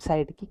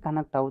వెబ్సైట్కి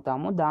కనెక్ట్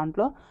అవుతాము.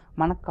 దాంట్లో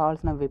మనకు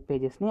కావాల్సిన వెబ్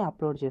పేజెస్ని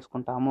అప్లోడ్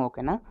చేసుకుంటాము.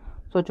 ఓకేనా.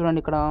 సో చూడండి,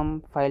 ఇక్కడ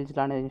ఫైల్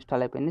జిల్లా అనేది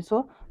ఇన్స్టాల్ అయిపోయింది. సో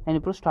నేను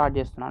ఇప్పుడు స్టార్ట్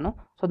చేస్తున్నాను.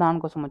 సో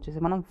దానికోసం వచ్చేసి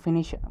మనం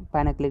ఫినిష్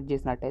పైన క్లిక్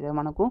చేసినట్టయితే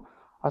మనకు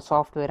ఆ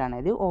సాఫ్ట్వేర్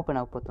అనేది ఓపెన్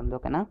అయిపోతుంది.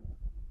 ఓకేనా.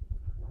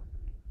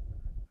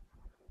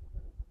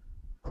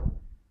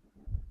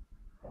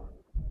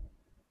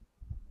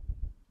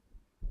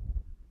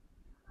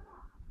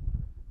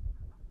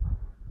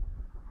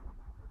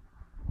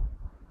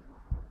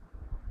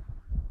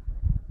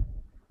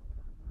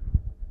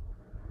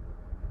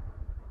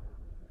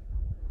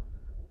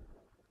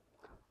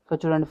 సో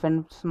చూడండి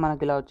ఫ్రెండ్స్,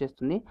 మనకి ఇలా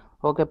వచ్చేస్తుంది.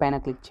 ఓకే పైన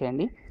క్లిక్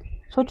చేయండి.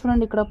 సో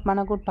చూడండి, ఇక్కడ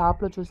మనకు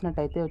టాప్లో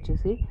చూసినట్టయితే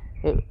వచ్చేసి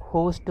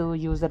host,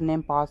 user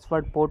name,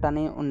 password, port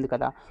అని ఉంది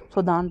కదా. సో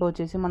దాంట్లో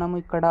వచ్చేసి మనము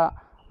ఇక్కడ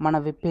మన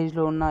వెబ్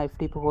పేజ్లో ఉన్న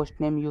FTP host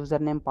name,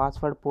 user name,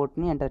 password,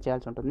 పోర్ట్ని enter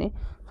చేయాల్సి ఉంటుంది.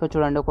 సో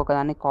చూడండి, ఒక్కొక్క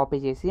దాన్ని కాపీ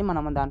చేసి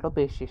మనం దాంట్లో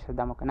పేస్ట్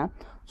చేసేద్దాం. ఓకేనా.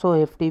 సో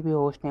ఎఫ్టీపీ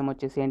హోస్ట్ నేమ్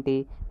వచ్చేసి ఏంటి,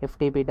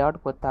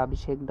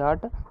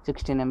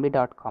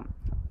 ftp.kothabhishek.16mb.com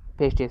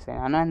పేస్ట్ చేసాను.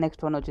 అండ్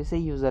నెక్స్ట్ వన్ వచ్చేసి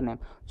యూజర్ నేమ్.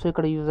 సో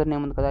ఇక్కడ యూజర్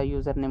నేమ్ ఉంది కదా,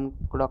 యూజర్ నేమ్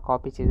కూడా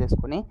కాపీ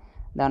చేసేసుకొని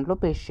దాంట్లో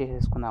పేస్ట్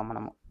చేసేసుకుందాం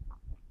మనము.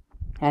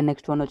 అండ్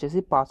నెక్స్ట్ వన్ వచ్చేసి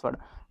పాస్వర్డ్.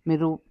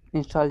 మీరు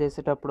ఇన్స్టాల్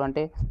చేసేటప్పుడు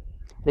అంటే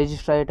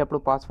రిజిస్టర్ అయ్యేటప్పుడు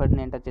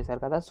పాస్వర్డ్ని ఎంటర్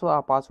చేశారు కదా. సో ఆ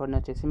పాస్వర్డ్ని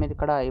వచ్చేసి మీరు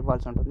ఇక్కడ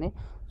ఇవ్వాల్సి ఉంటుంది.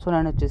 సో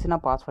నేను వచ్చేసి నా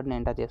పాస్వర్డ్ని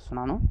ఎంటర్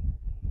చేస్తున్నాను.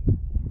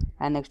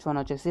 అండ్ నెక్స్ట్ వన్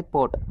వచ్చేసి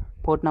పోర్ట్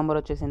నెంబర్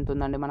వచ్చేసి ఎంత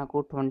ఉందండి, మనకు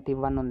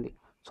 21 ఉంది.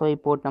 సో ఈ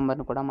పోర్ట్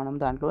నెంబర్ని కూడా మనం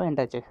దాంట్లో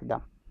ఎంటర్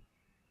చేసేద్దాం.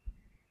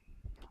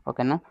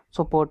 ఓకేనా. సో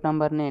పోర్ట్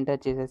నెంబర్ని ఎంటర్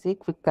చేసేసి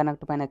క్విక్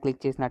కనెక్ట్ పైన క్లిక్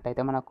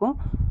చేసినట్టయితే మనకు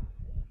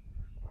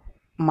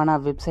మన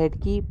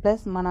వెబ్సైట్కి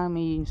ప్లస్ మనం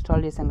ఈ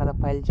ఇన్స్టాల్ చేసాం కదా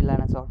ఫైల్ జిల్లా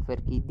అనే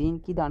సాఫ్ట్వేర్కి,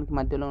 దానికి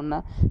మధ్యలో ఉన్న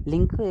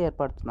లింక్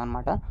ఏర్పడుతుంది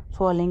అనమాట.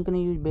 సో ఆ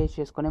లింక్ని బేస్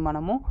చేసుకొని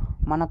మనము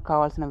మనకు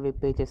కావాల్సిన వెబ్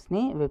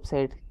పేజెస్ని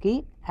వెబ్సైట్కి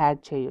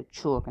యాడ్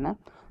చేయొచ్చు. ఓకేనా.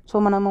 సో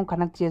మనము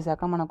కనెక్ట్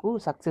చేశాక మనకు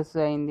సక్సెస్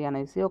అయింది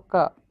అనేసి ఒక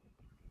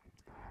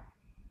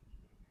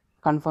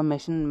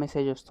కన్ఫర్మేషన్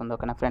మెసేజ్ వస్తుంది.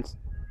 ఓకేనా ఫ్రెండ్స్.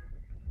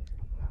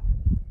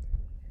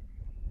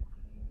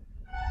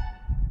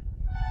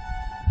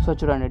 సో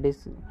చూడండి,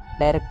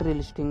 directory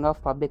listing of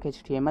public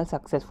HTML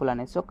successful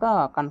అనేసి ఒక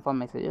కన్ఫర్మ్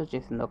మెసేజ్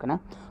వచ్చేసింది. ఓకేనా.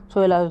 సో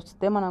ఇలా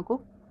వస్తే మనకు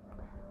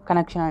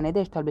కనెక్షన్ అనేది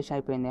ఎస్టాబ్లిష్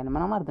అయిపోయింది అని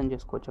మనం అర్థం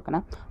చేసుకోవచ్చు. ఓకేనా.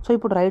 సో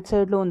ఇప్పుడు రైట్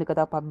సైడ్లో ఉంది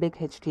కదా పబ్లిక్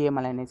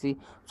HTML అనేసి.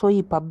 సో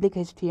ఈ పబ్లిక్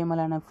HTML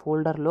అనే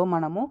ఫోల్డర్లో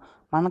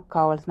మనకు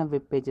కావాల్సిన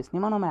వెబ్ పేజెస్ని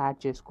మనం యాడ్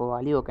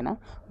చేసుకోవాలి. ఓకేనా.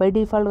 బై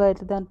డిఫాల్ట్గా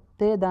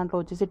అయితే దాంట్లో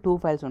వచ్చేసి 2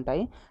 ఫైల్స్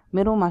ఉంటాయి.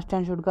 మీరు మస్ట్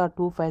అండ్ షుడ్గా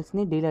 2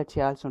 ఫైల్స్ని డిలీట్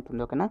చేయాల్సి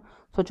ఉంటుంది. ఓకేనా.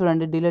 సో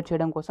చూడండి, డిలీట్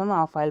చేయడం కోసం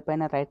ఆ ఫైల్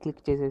పైన రైట్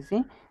క్లిక్ చేసేసి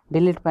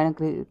డిలీట్ పైన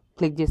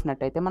క్లిక్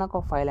చేసినట్టయితే మనకు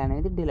ఆ ఫైల్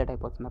అనేది డిలీట్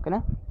అయిపోతుంది. ఓకేనా.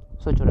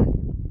 సో చూడండి,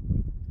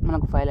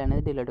 మనకు ఫైల్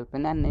అనేది డిలీట్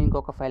అయిపోయింది. అండ్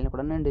ఇంకొక ఫైల్ని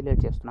కూడా నేను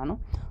డిలీట్ చేస్తున్నాను.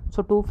 సో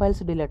 2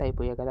 ఫైల్స్ డిలీట్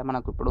అయిపోయాయి కదా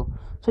మనకు ఇప్పుడు.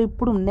 సో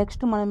ఇప్పుడు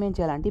నెక్స్ట్ మనం ఏం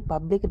చేయాలంటే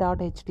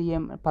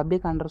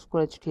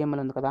public_html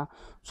ఉంది కదా.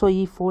 సో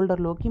ఈ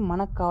ఫోల్డర్లోకి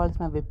మనకు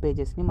కావాల్సిన వెబ్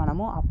పేజెస్ని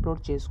మనము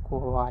అప్లోడ్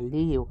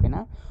చేసుకోవాలి.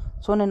 ఓకేనా.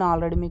 సో నేను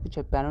ఆల్రెడీ మీకు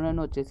చెప్పాను, నేను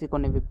వచ్చేసి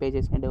కొన్ని వెబ్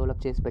పేజెస్ని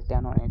డెవలప్ చేసి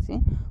పెట్టాను అనేసి.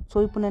 సో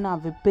ఇప్పుడు నేను ఆ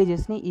వెబ్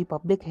పేజెస్ని ఈ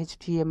పబ్లిక్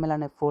HTML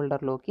అనే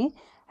ఫోల్డర్లోకి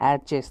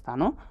యాడ్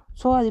చేస్తాను.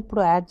 సో అది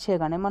ఇప్పుడు యాడ్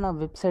చేయగానే మన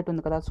వెబ్సైట్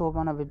ఉంది కదా. సో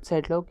మన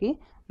వెబ్సైట్లోకి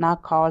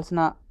నాకు కావాల్సిన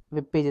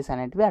వెబ్ పేజెస్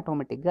అనేటివి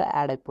ఆటోమేటిక్గా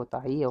యాడ్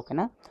అయిపోతాయి.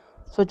 ఓకేనా.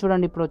 సో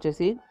చూడండి, ఇప్పుడు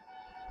వచ్చేసి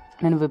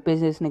నేను వెబ్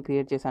పేజెస్ని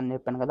క్రియేట్ చేశాను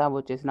చెప్పాను కదా. అవి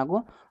వచ్చేసి నాకు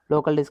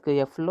లోకల్ డిస్క్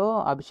Fలో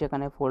అభిషేక్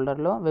అనే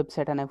ఫోల్డర్లో,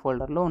 వెబ్సైట్ అనే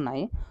ఫోల్డర్లో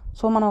ఉన్నాయి.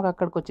 సో మనం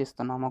అక్కడికి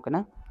వచ్చేస్తున్నాం.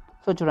 ఓకేనా.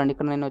 సో చూడండి,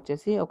 ఇక్కడ నేను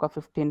వచ్చేసి ఒక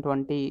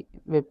 15-20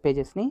 వెబ్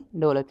పేజెస్ని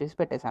డెవలప్ చేసి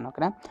పెట్టేశాను.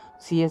 ఓకేనా.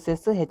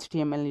 CSS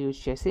HTML యూజ్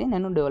చేసి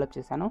నేను డెవలప్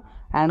చేశాను.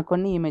 అండ్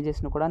కొన్ని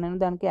ఇమేజెస్ని కూడా నేను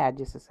దానికి యాడ్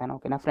చేసేసాను.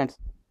 ఓకేనా ఫ్రెండ్స్.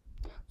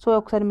 సో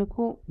ఒకసారి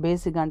మీకు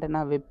బేసిక్గా అంటే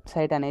నా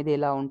వెబ్సైట్ అనేది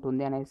ఎలా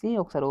ఉంటుంది అనేసి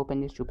ఒకసారి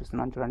ఓపెన్ చేసి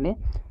చూపిస్తున్నాను. చూడండి,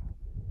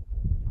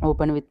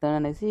 ఓపెన్ విత్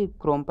అనేసి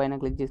క్రోమ్ పైన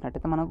క్లిక్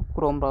చేసినట్టయితే మనకు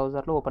క్రోమ్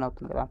బ్రౌజర్లో ఓపెన్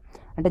అవుతుంది కదా.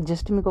 అంటే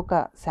జస్ట్ మీకు ఒక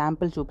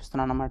శాంపిల్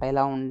చూపిస్తున్నాను అనమాట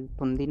ఎలా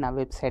ఉంటుంది నా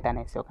వెబ్సైట్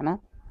అనేసి. ఓకేనా.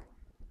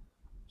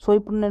 సో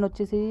ఇప్పుడు నేను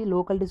వచ్చేసి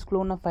లోకల్ డిస్క్లో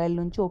ఉన్న ఫైల్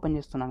నుంచి ఓపెన్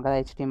చేస్తున్నాను కదా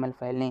HTML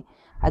ఫైల్ని.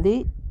 అది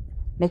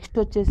నెక్స్ట్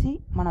వచ్చేసి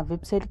మన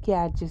వెబ్సైట్కి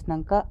యాడ్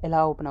చేసినాక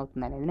ఎలా ఓపెన్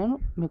అవుతుంది అనేది నేను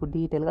మీకు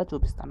డీటెయిల్గా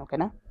చూపిస్తాను.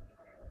 ఓకేనా.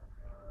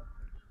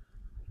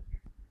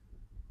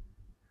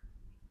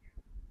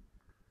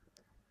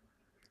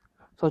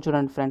 సో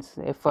చూడండి ఫ్రెండ్స్,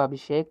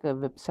 అభిషేక్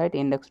వెబ్సైట్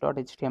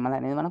index.html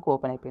అనేది మనకు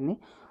ఓపెన్ అయిపోయింది.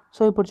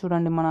 సో ఇప్పుడు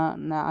చూడండి,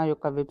 నా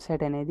యొక్క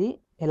వెబ్సైట్ అనేది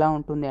ఎలా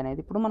ఉంటుంది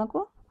అనేది ఇప్పుడు మనకు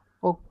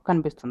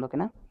కనిపిస్తుంది.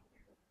 ఓకేనా.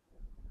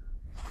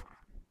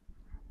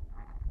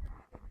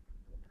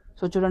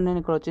 సో చూడండి, నేను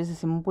ఇక్కడ వచ్చేసి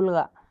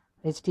సింపుల్గా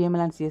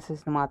HTML అండ్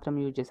CSSని మాత్రం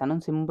యూజ్ చేశాను,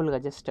 సింపుల్గా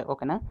జస్ట్.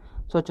 ఓకేనా.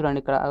 సో చూడండి,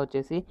 ఇక్కడ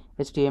వచ్చేసి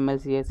HTML,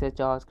 CSS,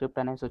 JavaScript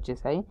అనేసి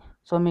వచ్చేసాయి.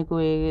 సో మీకు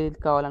ఏది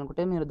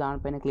కావాలనుకుంటే మీరు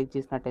దానిపైన క్లిక్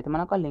చేసినట్టయితే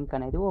మనకు ఆ లింక్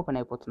అనేది ఓపెన్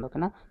అయిపోతుంది.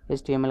 ఓకేనా.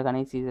 HTML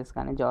కానీ, CSS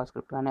కానీ,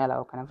 JavaScript కానీ అలా.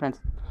 ఓకేనా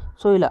ఫ్రెండ్స్.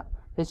 సో ఇలా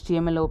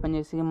HTML ఓపెన్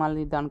చేసి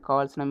మళ్ళీ దానికి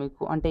కావాల్సిన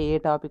మీకు అంటే ఏ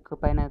టాపిక్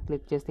పైన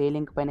క్లిక్ చేస్తే ఏ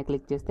లింక్ పైన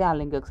క్లిక్ చేస్తే ఆ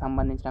లింక్కి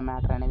సంబంధించిన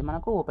మ్యాటర్ అనేది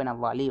మనకు ఓపెన్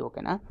అవ్వాలి.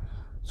 ఓకేనా.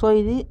 సో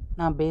ఇది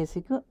నా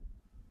బేసిక్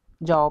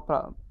జావా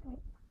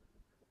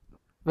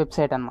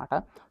వెబ్సైట్ అనమాట.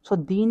 సో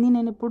దీన్ని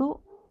నేను ఇప్పుడు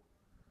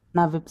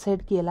నా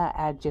వెబ్సైట్కి ఎలా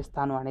యాడ్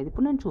చేస్తాను అనేది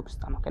ఇప్పుడు నేను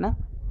చూపిస్తాను. ఓకేనా.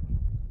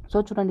 సో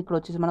చూడండి, ఇక్కడ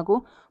వచ్చేసి మనకు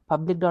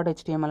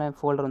public.html అనే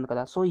ఫోల్డర్ ఉంది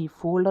కదా. సో ఈ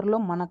ఫోల్డర్లో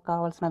మనకు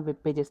కావాల్సిన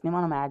వెబ్ పేజెస్ని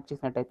మనం యాడ్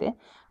చేసినట్టయితే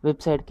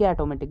వెబ్సైట్కి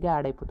ఆటోమేటిక్గా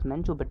యాడ్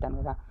అయిపోతుందని చూపెట్టాను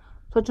కదా.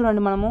 సో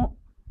చూడండి, మనము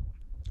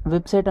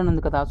వెబ్సైట్ అని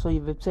ఉంది కదా. సో ఈ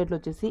వెబ్సైట్లో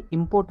వచ్చేసి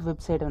ఇంపోర్ట్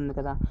వెబ్సైట్ ఉంది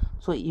కదా.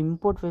 సో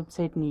ఇంపోర్ట్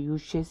వెబ్సైట్ని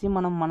యూజ్ చేసి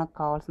మనం మనకు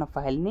కావాల్సిన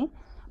ఫైల్ని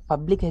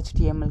పబ్లిక్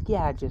HTMLకి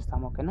యాడ్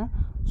చేస్తాము. ఓకేనా.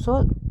 సో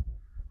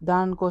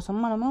దానికోసం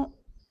మనము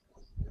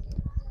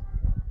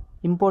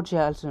ఇంపోర్ట్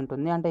చేయాల్సి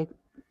ఉంటుంది. అంటే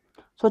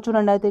సో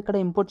చూడండి, అయితే ఇక్కడ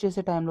ఇంపోర్ట్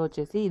చేసే టైంలో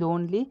వచ్చేసి ఇది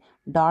ఓన్లీ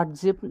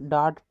 .zip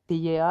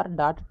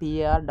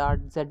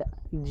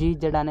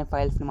 .tar.gz అనే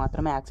ఫైల్స్ని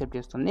మాత్రమే యాక్సెప్ట్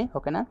చేస్తుంది.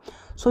 ఓకేనా.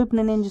 సో ఇప్పుడు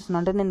నేను ఏం చేస్తున్నా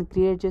అంటే నేను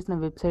క్రియేట్ చేసిన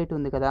వెబ్సైట్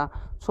ఉంది కదా.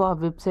 సో ఆ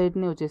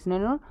వెబ్సైట్ని వచ్చేసి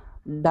నేను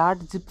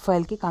 .zip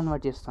ఫైల్కి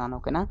కన్వర్ట్ చేస్తున్నాను.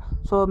 ఓకేనా.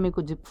 సో మీకు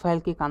జిప్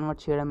ఫైల్కి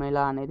కన్వర్ట్ చేయడం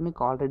ఎలా అనేది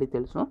మీకు ఆల్రెడీ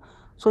తెలుసు.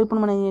 సో ఇప్పుడు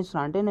మనం ఏం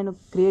చేస్తున్నాం అంటే నేను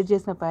క్రియేట్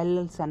చేసిన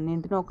ఫైల్స్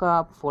అన్నింటినీ ఒక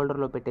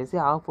ఫోల్డర్లో పెట్టేసి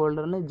ఆ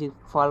ఫోల్డర్ని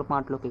జిప్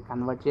ఫార్మాట్లోకి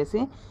కన్వర్ట్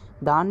చేసి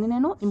దాన్ని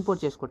నేను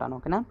ఇంపోర్ట్ చేసుకుంటాను.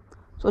 ఓకేనా.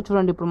 సో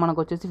చూడండి, ఇప్పుడు మనకు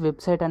వచ్చేసి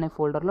వెబ్సైట్ అనే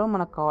ఫోల్డర్లో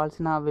మనకు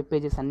కావాల్సిన వెబ్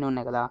పేజెస్ అన్నీ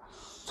ఉన్నాయి కదా.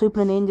 సో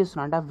ఇప్పుడు నేను ఏం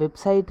చేస్తున్నాను అంటే ఆ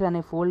వెబ్సైట్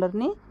అనే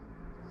ఫోల్డర్ని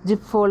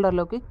జిప్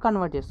ఫోల్డర్లోకి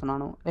కన్వర్ట్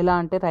చేస్తున్నాను. ఎలా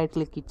అంటే రైట్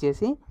క్లిక్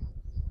ఇచ్చేసి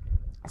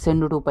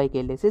సెండ్ టు పైకి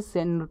వెళ్ళేసి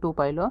send to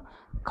పైలో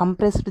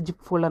compressed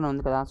zip folder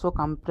ఉంది కదా. సో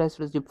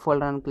కంప్రెస్డ్ జిప్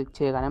ఫోల్డర్ అని క్లిక్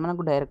చేయగానే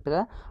మనకు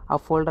డైరెక్ట్గా ఆ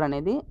ఫోల్డర్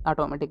అనేది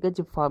ఆటోమేటిక్గా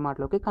జిప్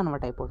ఫార్మాట్లోకి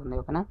కన్వర్ట్ అయిపోతుంది.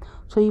 ఓకేనా.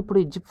 సో ఇప్పుడు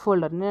ఈ జిప్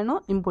ఫోల్డర్ని నేను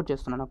ఇంపోర్ట్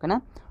చేస్తున్నాను. ఓకేనా.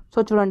 సో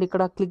చూడండి,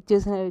 ఇక్కడ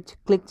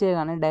క్లిక్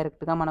చేయగానే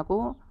డైరెక్ట్గా మనకు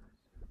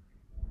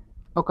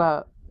ఒక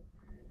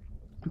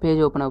పేజ్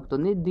ఓపెన్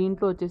అవుతుంది.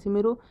 దీంట్లో వచ్చేసి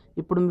మీరు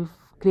ఇప్పుడు మీ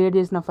క్రియేట్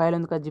చేసిన ఫైల్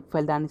ఉంది కదా, జిప్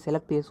ఫైల్, దాన్ని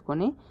సెలెక్ట్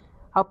చేసుకొని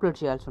అప్లోడ్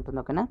చేయాల్సి ఉంటుంది.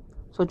 ఓకేనా.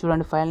 సో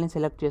చూడండి, ఫైల్ని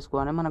సెలెక్ట్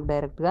చేసుకోగానే మనకు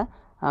డైరెక్ట్గా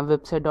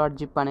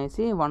website.zip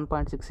అనేసి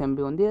 1.6 MB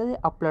ఉంది, అది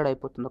అప్లోడ్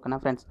అయిపోతుంది. ఓకేనా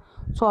ఫ్రెండ్స్.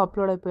 సో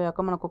అప్లోడ్ అయిపోయాక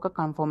మనకు ఒక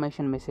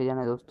కన్ఫర్మేషన్ మెసేజ్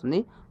అనేది వస్తుంది.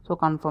 సో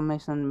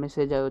కన్ఫర్మేషన్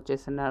మెసేజ్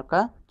వచ్చేసినాక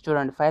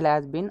చూడండి, ఫైల్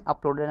హ్యాస్ బీన్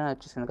అప్లోడెడ్ అని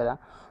వచ్చేసింది కదా.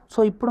 సో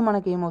ఇప్పుడు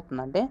మనకి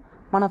ఏమవుతుందంటే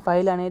మన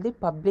ఫైల్ అనేది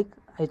పబ్లిక్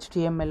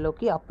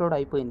HTMLలోకి అప్లోడ్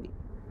అయిపోయింది.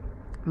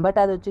 బట్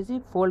అది వచ్చేసి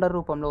ఫోల్డర్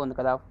రూపంలో ఉంది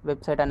కదా,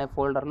 వెబ్సైట్ అనే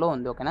ఫోల్డర్లో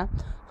ఉంది. ఓకేనా.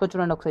 సో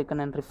చూడండి, ఒకసారి ఇక్కడ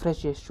నేను రిఫ్రెష్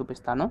చేసి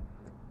చూపిస్తాను.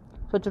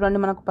 సో చూడండి,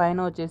 మనకు పైన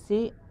వచ్చేసి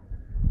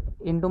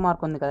ఇంటూ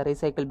మార్క్ ఉంది కదా,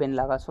 రీసైకిల్ బిన్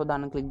లాగా. సో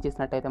దాన్ని క్లిక్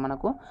చేసినట్టయితే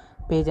మనకు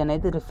పేజ్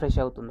అనేది రిఫ్రెష్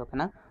అవుతుంది.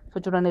 ఓకేనా. సో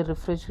చూడండి,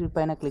 రిఫ్రెష్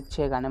పైన క్లిక్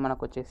చేయగానే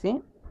మనకు వచ్చేసి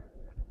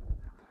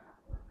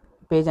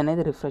పేజ్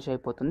అనేది రిఫ్రెష్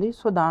అయిపోతుంది.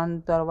 సో దాని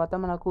తర్వాత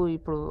మనకు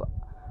ఇప్పుడు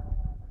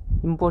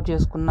ఇంపోర్ట్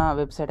చేసుకున్న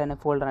వెబ్సైట్ అనే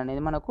ఫోల్డర్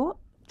అనేది మనకు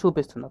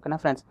చూపిస్తుంది. ఓకేనా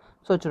ఫ్రెండ్స్.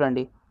 సో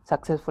చూడండి,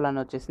 సక్సెస్ఫుల్ అని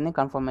వచ్చేసింది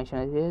కన్ఫర్మేషన్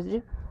మెసేజ్.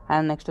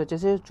 అండ్ నెక్స్ట్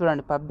వచ్చేసి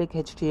చూడండి, పబ్లిక్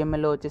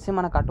HTMLలో వచ్చేసి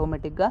మనకు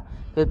ఆటోమేటిక్గా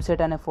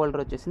వెబ్సైట్ అనే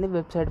ఫోల్డర్ వచ్చేసింది.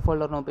 వెబ్సైట్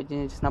ఫోల్డర్ను ఓపెన్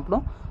చేసినప్పుడు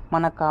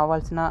మనకు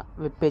కావాల్సిన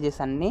వెబ్ పేజెస్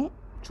అన్నీ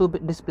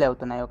డిస్ప్లే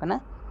అవుతున్నాయి. ఓకేనా.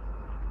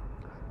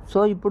 సో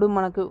ఇప్పుడు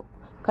మనకు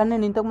కానీ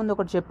నేను ఇంతకుముందు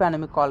ఒకటి చెప్పాను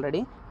మీకు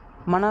ఆల్రెడీ,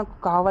 మనకు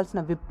కావాల్సిన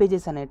వెబ్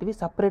పేజెస్ అనేటివి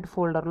సపరేట్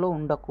ఫోల్డర్లో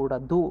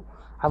ఉండకూడదు.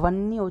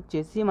 అవన్నీ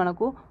వచ్చేసి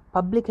మనకు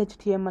పబ్లిక్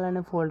HTML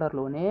అనే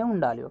ఫోల్డర్లోనే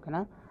ఉండాలి.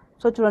 ఓకేనా.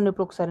 సో చూడండి,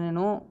 ఇప్పుడు ఒకసారి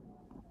నేను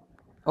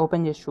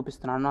ఓపెన్ చేసి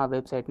చూపిస్తున్నాను ఆ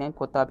వెబ్సైట్ని.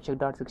 కొత్త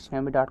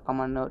abhishek.16mb.com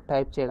అని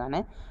టైప్ చేయగానే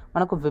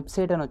మనకు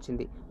వెబ్సైట్ అని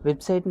వచ్చింది.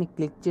 వెబ్సైట్ని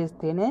క్లిక్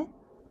చేస్తేనే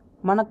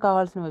మనకు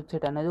కావాల్సిన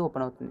వెబ్సైట్ అనేది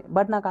ఓపెన్ అవుతుంది.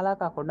 బట్ నాకు అలా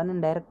కాకుండా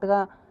నేను డైరెక్ట్గా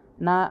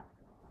నా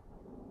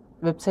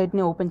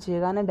వెబ్సైట్ని ఓపెన్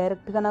చేయగానే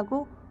డైరెక్ట్గా నాకు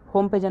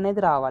హోమ్ పేజ్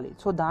అనేది రావాలి.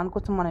 సో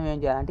దానికోసం మనం ఏం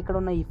చేయాలంటే ఇక్కడ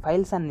ఉన్న ఈ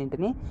ఫైల్స్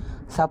అన్నింటినీ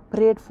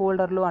సపరేట్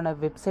ఫోల్డర్లో అనే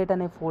వెబ్సైట్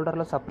అనే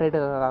ఫోల్డర్లో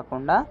సపరేట్గా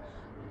కాకుండా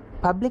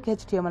పబ్లిక్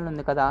HTML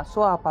ఉంది కదా. సో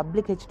ఆ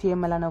పబ్లిక్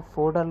HTML అనే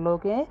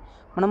ఫోల్డర్లోకే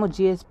మనము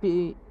GSP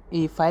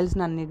ఈ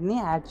ఫైల్స్ని అన్నింటినీ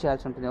యాడ్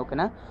చేయాల్సి ఉంటుంది.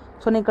 ఓకేనా.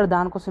 సో నేను ఇక్కడ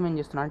దానికోసం ఏం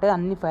చేస్తున్నాను అంటే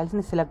అన్ని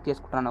ఫైల్స్ని సెలెక్ట్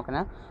చేసుకుంటాను.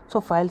 ఓకేనా. సో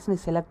ఫైల్స్ని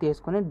సెలెక్ట్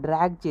చేసుకొని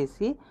డ్రాగ్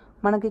చేసి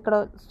మనకి ఇక్కడ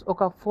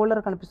ఒక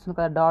ఫోల్డర్ కనిపిస్తుంది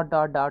కదా,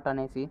 డాట్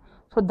అనేసి.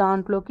 సో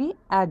దాంట్లోకి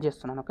యాడ్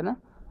చేస్తున్నాను. ఓకేనా.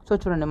 సో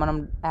చూడండి, మనం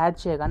యాడ్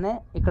చేయగానే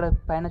ఇక్కడ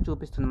పైన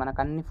చూపిస్తుంది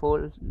మనకు అన్ని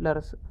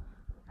ఫోల్డర్స్,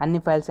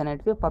 అన్ని ఫైల్స్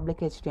అనేటివి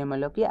పబ్లిక్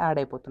HTMLలోకి యాడ్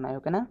అయిపోతున్నాయి.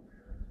 ఓకేనా.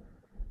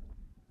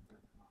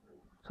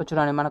 సో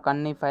చూడండి, మనకు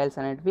అన్ని ఫైల్స్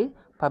అనేటివి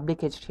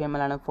పబ్లిక్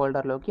HTML అనే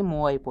ఫోల్డర్లోకి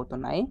మూవ్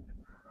అయిపోతున్నాయి.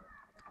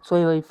 సో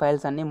ఈ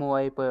ఫైల్స్ అన్నీ మూవ్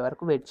అయిపోయే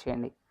వరకు వెయిట్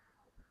చేయండి.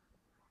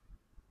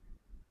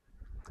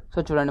 సో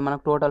చూడండి,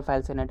 మనకు టోటల్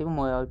ఫైల్స్ అనేటివి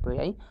మూవ్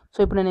అయిపోయాయి. సో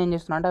ఇప్పుడు నేను ఏం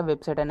చేస్తున్నాను అంటే ఆ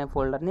వెబ్సైట్ అనే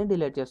ఫోల్డర్ని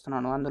డిలీట్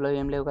చేస్తున్నాను. అందులో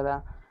ఏం లేవు కదా.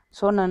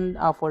 సో నేను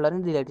ఆ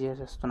ఫోల్డర్ని డిలీట్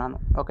చేసేస్తున్నాను.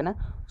 ఓకేనా.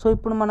 సో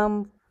ఇప్పుడు మనం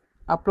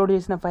అప్లోడ్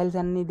చేసిన ఫైల్స్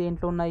అన్నీ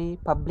దేంట్లో ఉన్నాయి,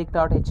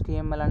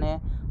 public.html అనే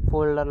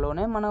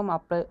ఫోల్డర్లోనే మనం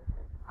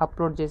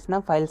అప్లోడ్ చేసిన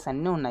ఫైల్స్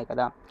అన్నీ ఉన్నాయి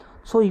కదా.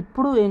 సో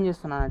ఇప్పుడు ఏం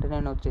చేస్తున్నానంటే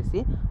నేను వచ్చేసి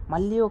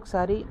మళ్ళీ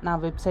ఒకసారి నా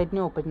వెబ్సైట్ని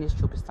ఓపెన్ చేసి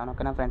చూపిస్తాను.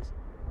 ఓకేనా ఫ్రెండ్స్.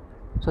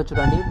 సో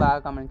చూడండి, బాగా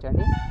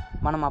గమనించండి,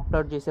 మనం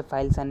అప్లోడ్ చేసే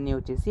ఫైల్స్ అన్నీ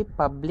వచ్చేసి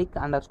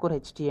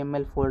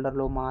public_html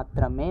ఫోల్డర్లో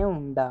మాత్రమే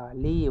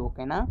ఉండాలి.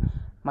 ఓకేనా.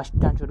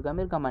 మస్ట్ అండ్ షుడ్గా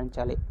మీరు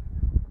గమనించాలి.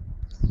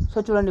 సో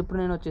చూడండి, ఇప్పుడు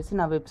నేను వచ్చేసి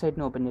నా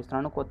వెబ్సైట్ని ఓపెన్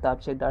చేస్తున్నాను. కొత్త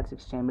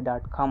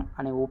abhishek.16mb.com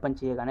అని ఓపెన్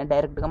చేయగానే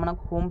డైరెక్ట్గా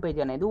మనకు హోమ్ పేజ్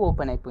అనేది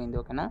ఓపెన్ అయిపోయింది.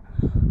 ఓకేనా.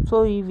 సో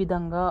ఈ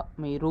విధంగా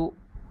మీరు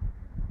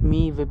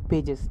మీ వెబ్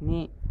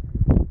పేజెస్ని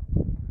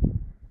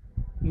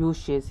యూజ్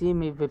చేసి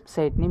మీ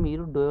వెబ్సైట్ని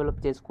మీరు డెవలప్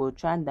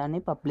చేసుకోవచ్చు అండ్ దాన్ని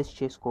పబ్లిష్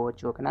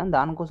చేసుకోవచ్చు. ఓకేనా.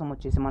 దానికోసం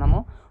వచ్చేసి మనము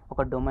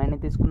ఒక డొమైన్ని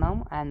తీసుకున్నాము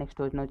అండ్ నెక్స్ట్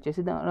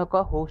వచ్చేసి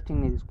ఒక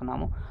హోస్టింగ్ని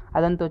తీసుకున్నాము.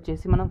 అదంతా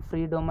వచ్చేసి మనం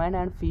free domain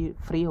and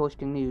free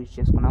హోస్టింగ్ని use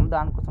చేసుకున్నాము.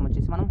 దానికోసం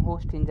వచ్చేసి మనం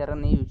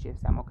హోస్టింజర్ని యూజ్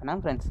చేస్తాము. ఓకేనా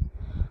ఫ్రెండ్స్.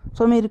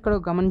 సో మీరు ఇక్కడ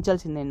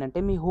గమనించాల్సింది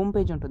ఏంటంటే, మీ హోమ్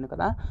పేజ్ ఉంటుంది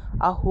కదా,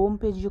 ఆ హోమ్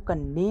పేజ్ యొక్క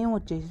నేమ్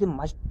వచ్చేసి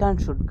మస్ట్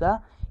అండ్ షుడ్గా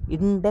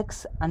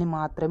ఇండెక్స్ అని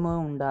మాత్రమే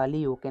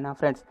ఉండాలి. ఓకేనా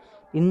ఫ్రెండ్స్.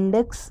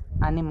 ఇండెక్స్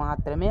అని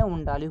మాత్రమే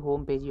ఉండాలి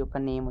హోమ్ పేజ్ యొక్క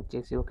నేమ్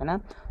వచ్చేసి. ఓకేనా.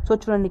 సో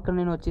చూడండి, ఇక్కడ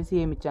నేను వచ్చేసి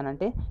ఏమి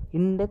ఇచ్చానంటే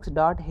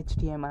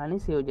index.html అని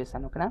సేవ్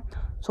చేశాను. ఓకేనా.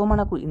 సో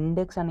మనకు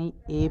ఇండెక్స్ అని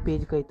ఏ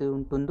పేజ్కి అయితే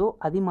ఉంటుందో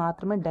అది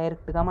మాత్రమే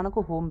డైరెక్ట్గా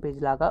మనకు హోమ్ పేజ్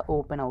లాగా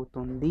ఓపెన్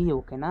అవుతుంది.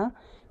 ఓకేనా.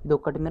 ఇది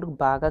ఒకటి మీరు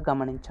బాగా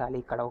గమనించాలి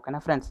ఇక్కడ.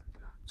 ఓకేనా ఫ్రెండ్స్.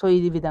 సో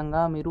ఈ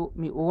విధంగా మీరు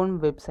మీ ఓన్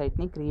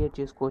వెబ్సైట్ని క్రియేట్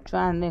చేసుకోవచ్చు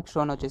అండ్ నెక్స్ట్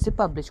వన్ వచ్చేసి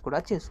పబ్లిష్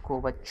కూడా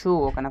చేసుకోవచ్చు.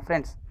 ఓకేనా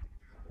ఫ్రెండ్స్.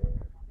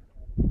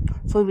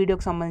 సో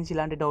వీడియోకి సంబంధించి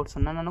ఇలాంటి డౌట్స్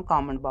ఉన్నా నన్ను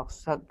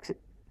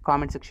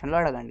కామెంట్ సెక్షన్లో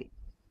అడగండి.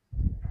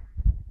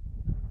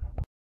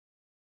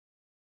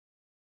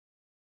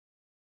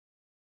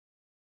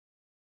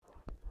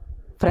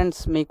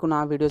 ఫ్రెండ్స్, మీకు నా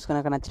వీడియోస్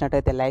కనుక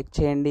నచ్చినట్టయితే లైక్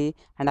చేయండి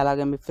అండ్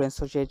అలాగే మీ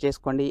ఫ్రెండ్స్తో షేర్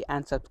చేసుకోండి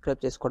అండ్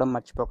సబ్స్క్రైబ్ చేసుకోవడం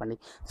మర్చిపోకండి.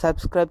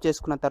 సబ్స్క్రైబ్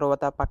చేసుకున్న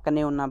తర్వాత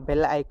పక్కనే ఉన్న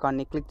బెల్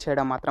ఐకాన్ని క్లిక్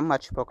చేయడం మాత్రం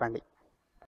మర్చిపోకండి.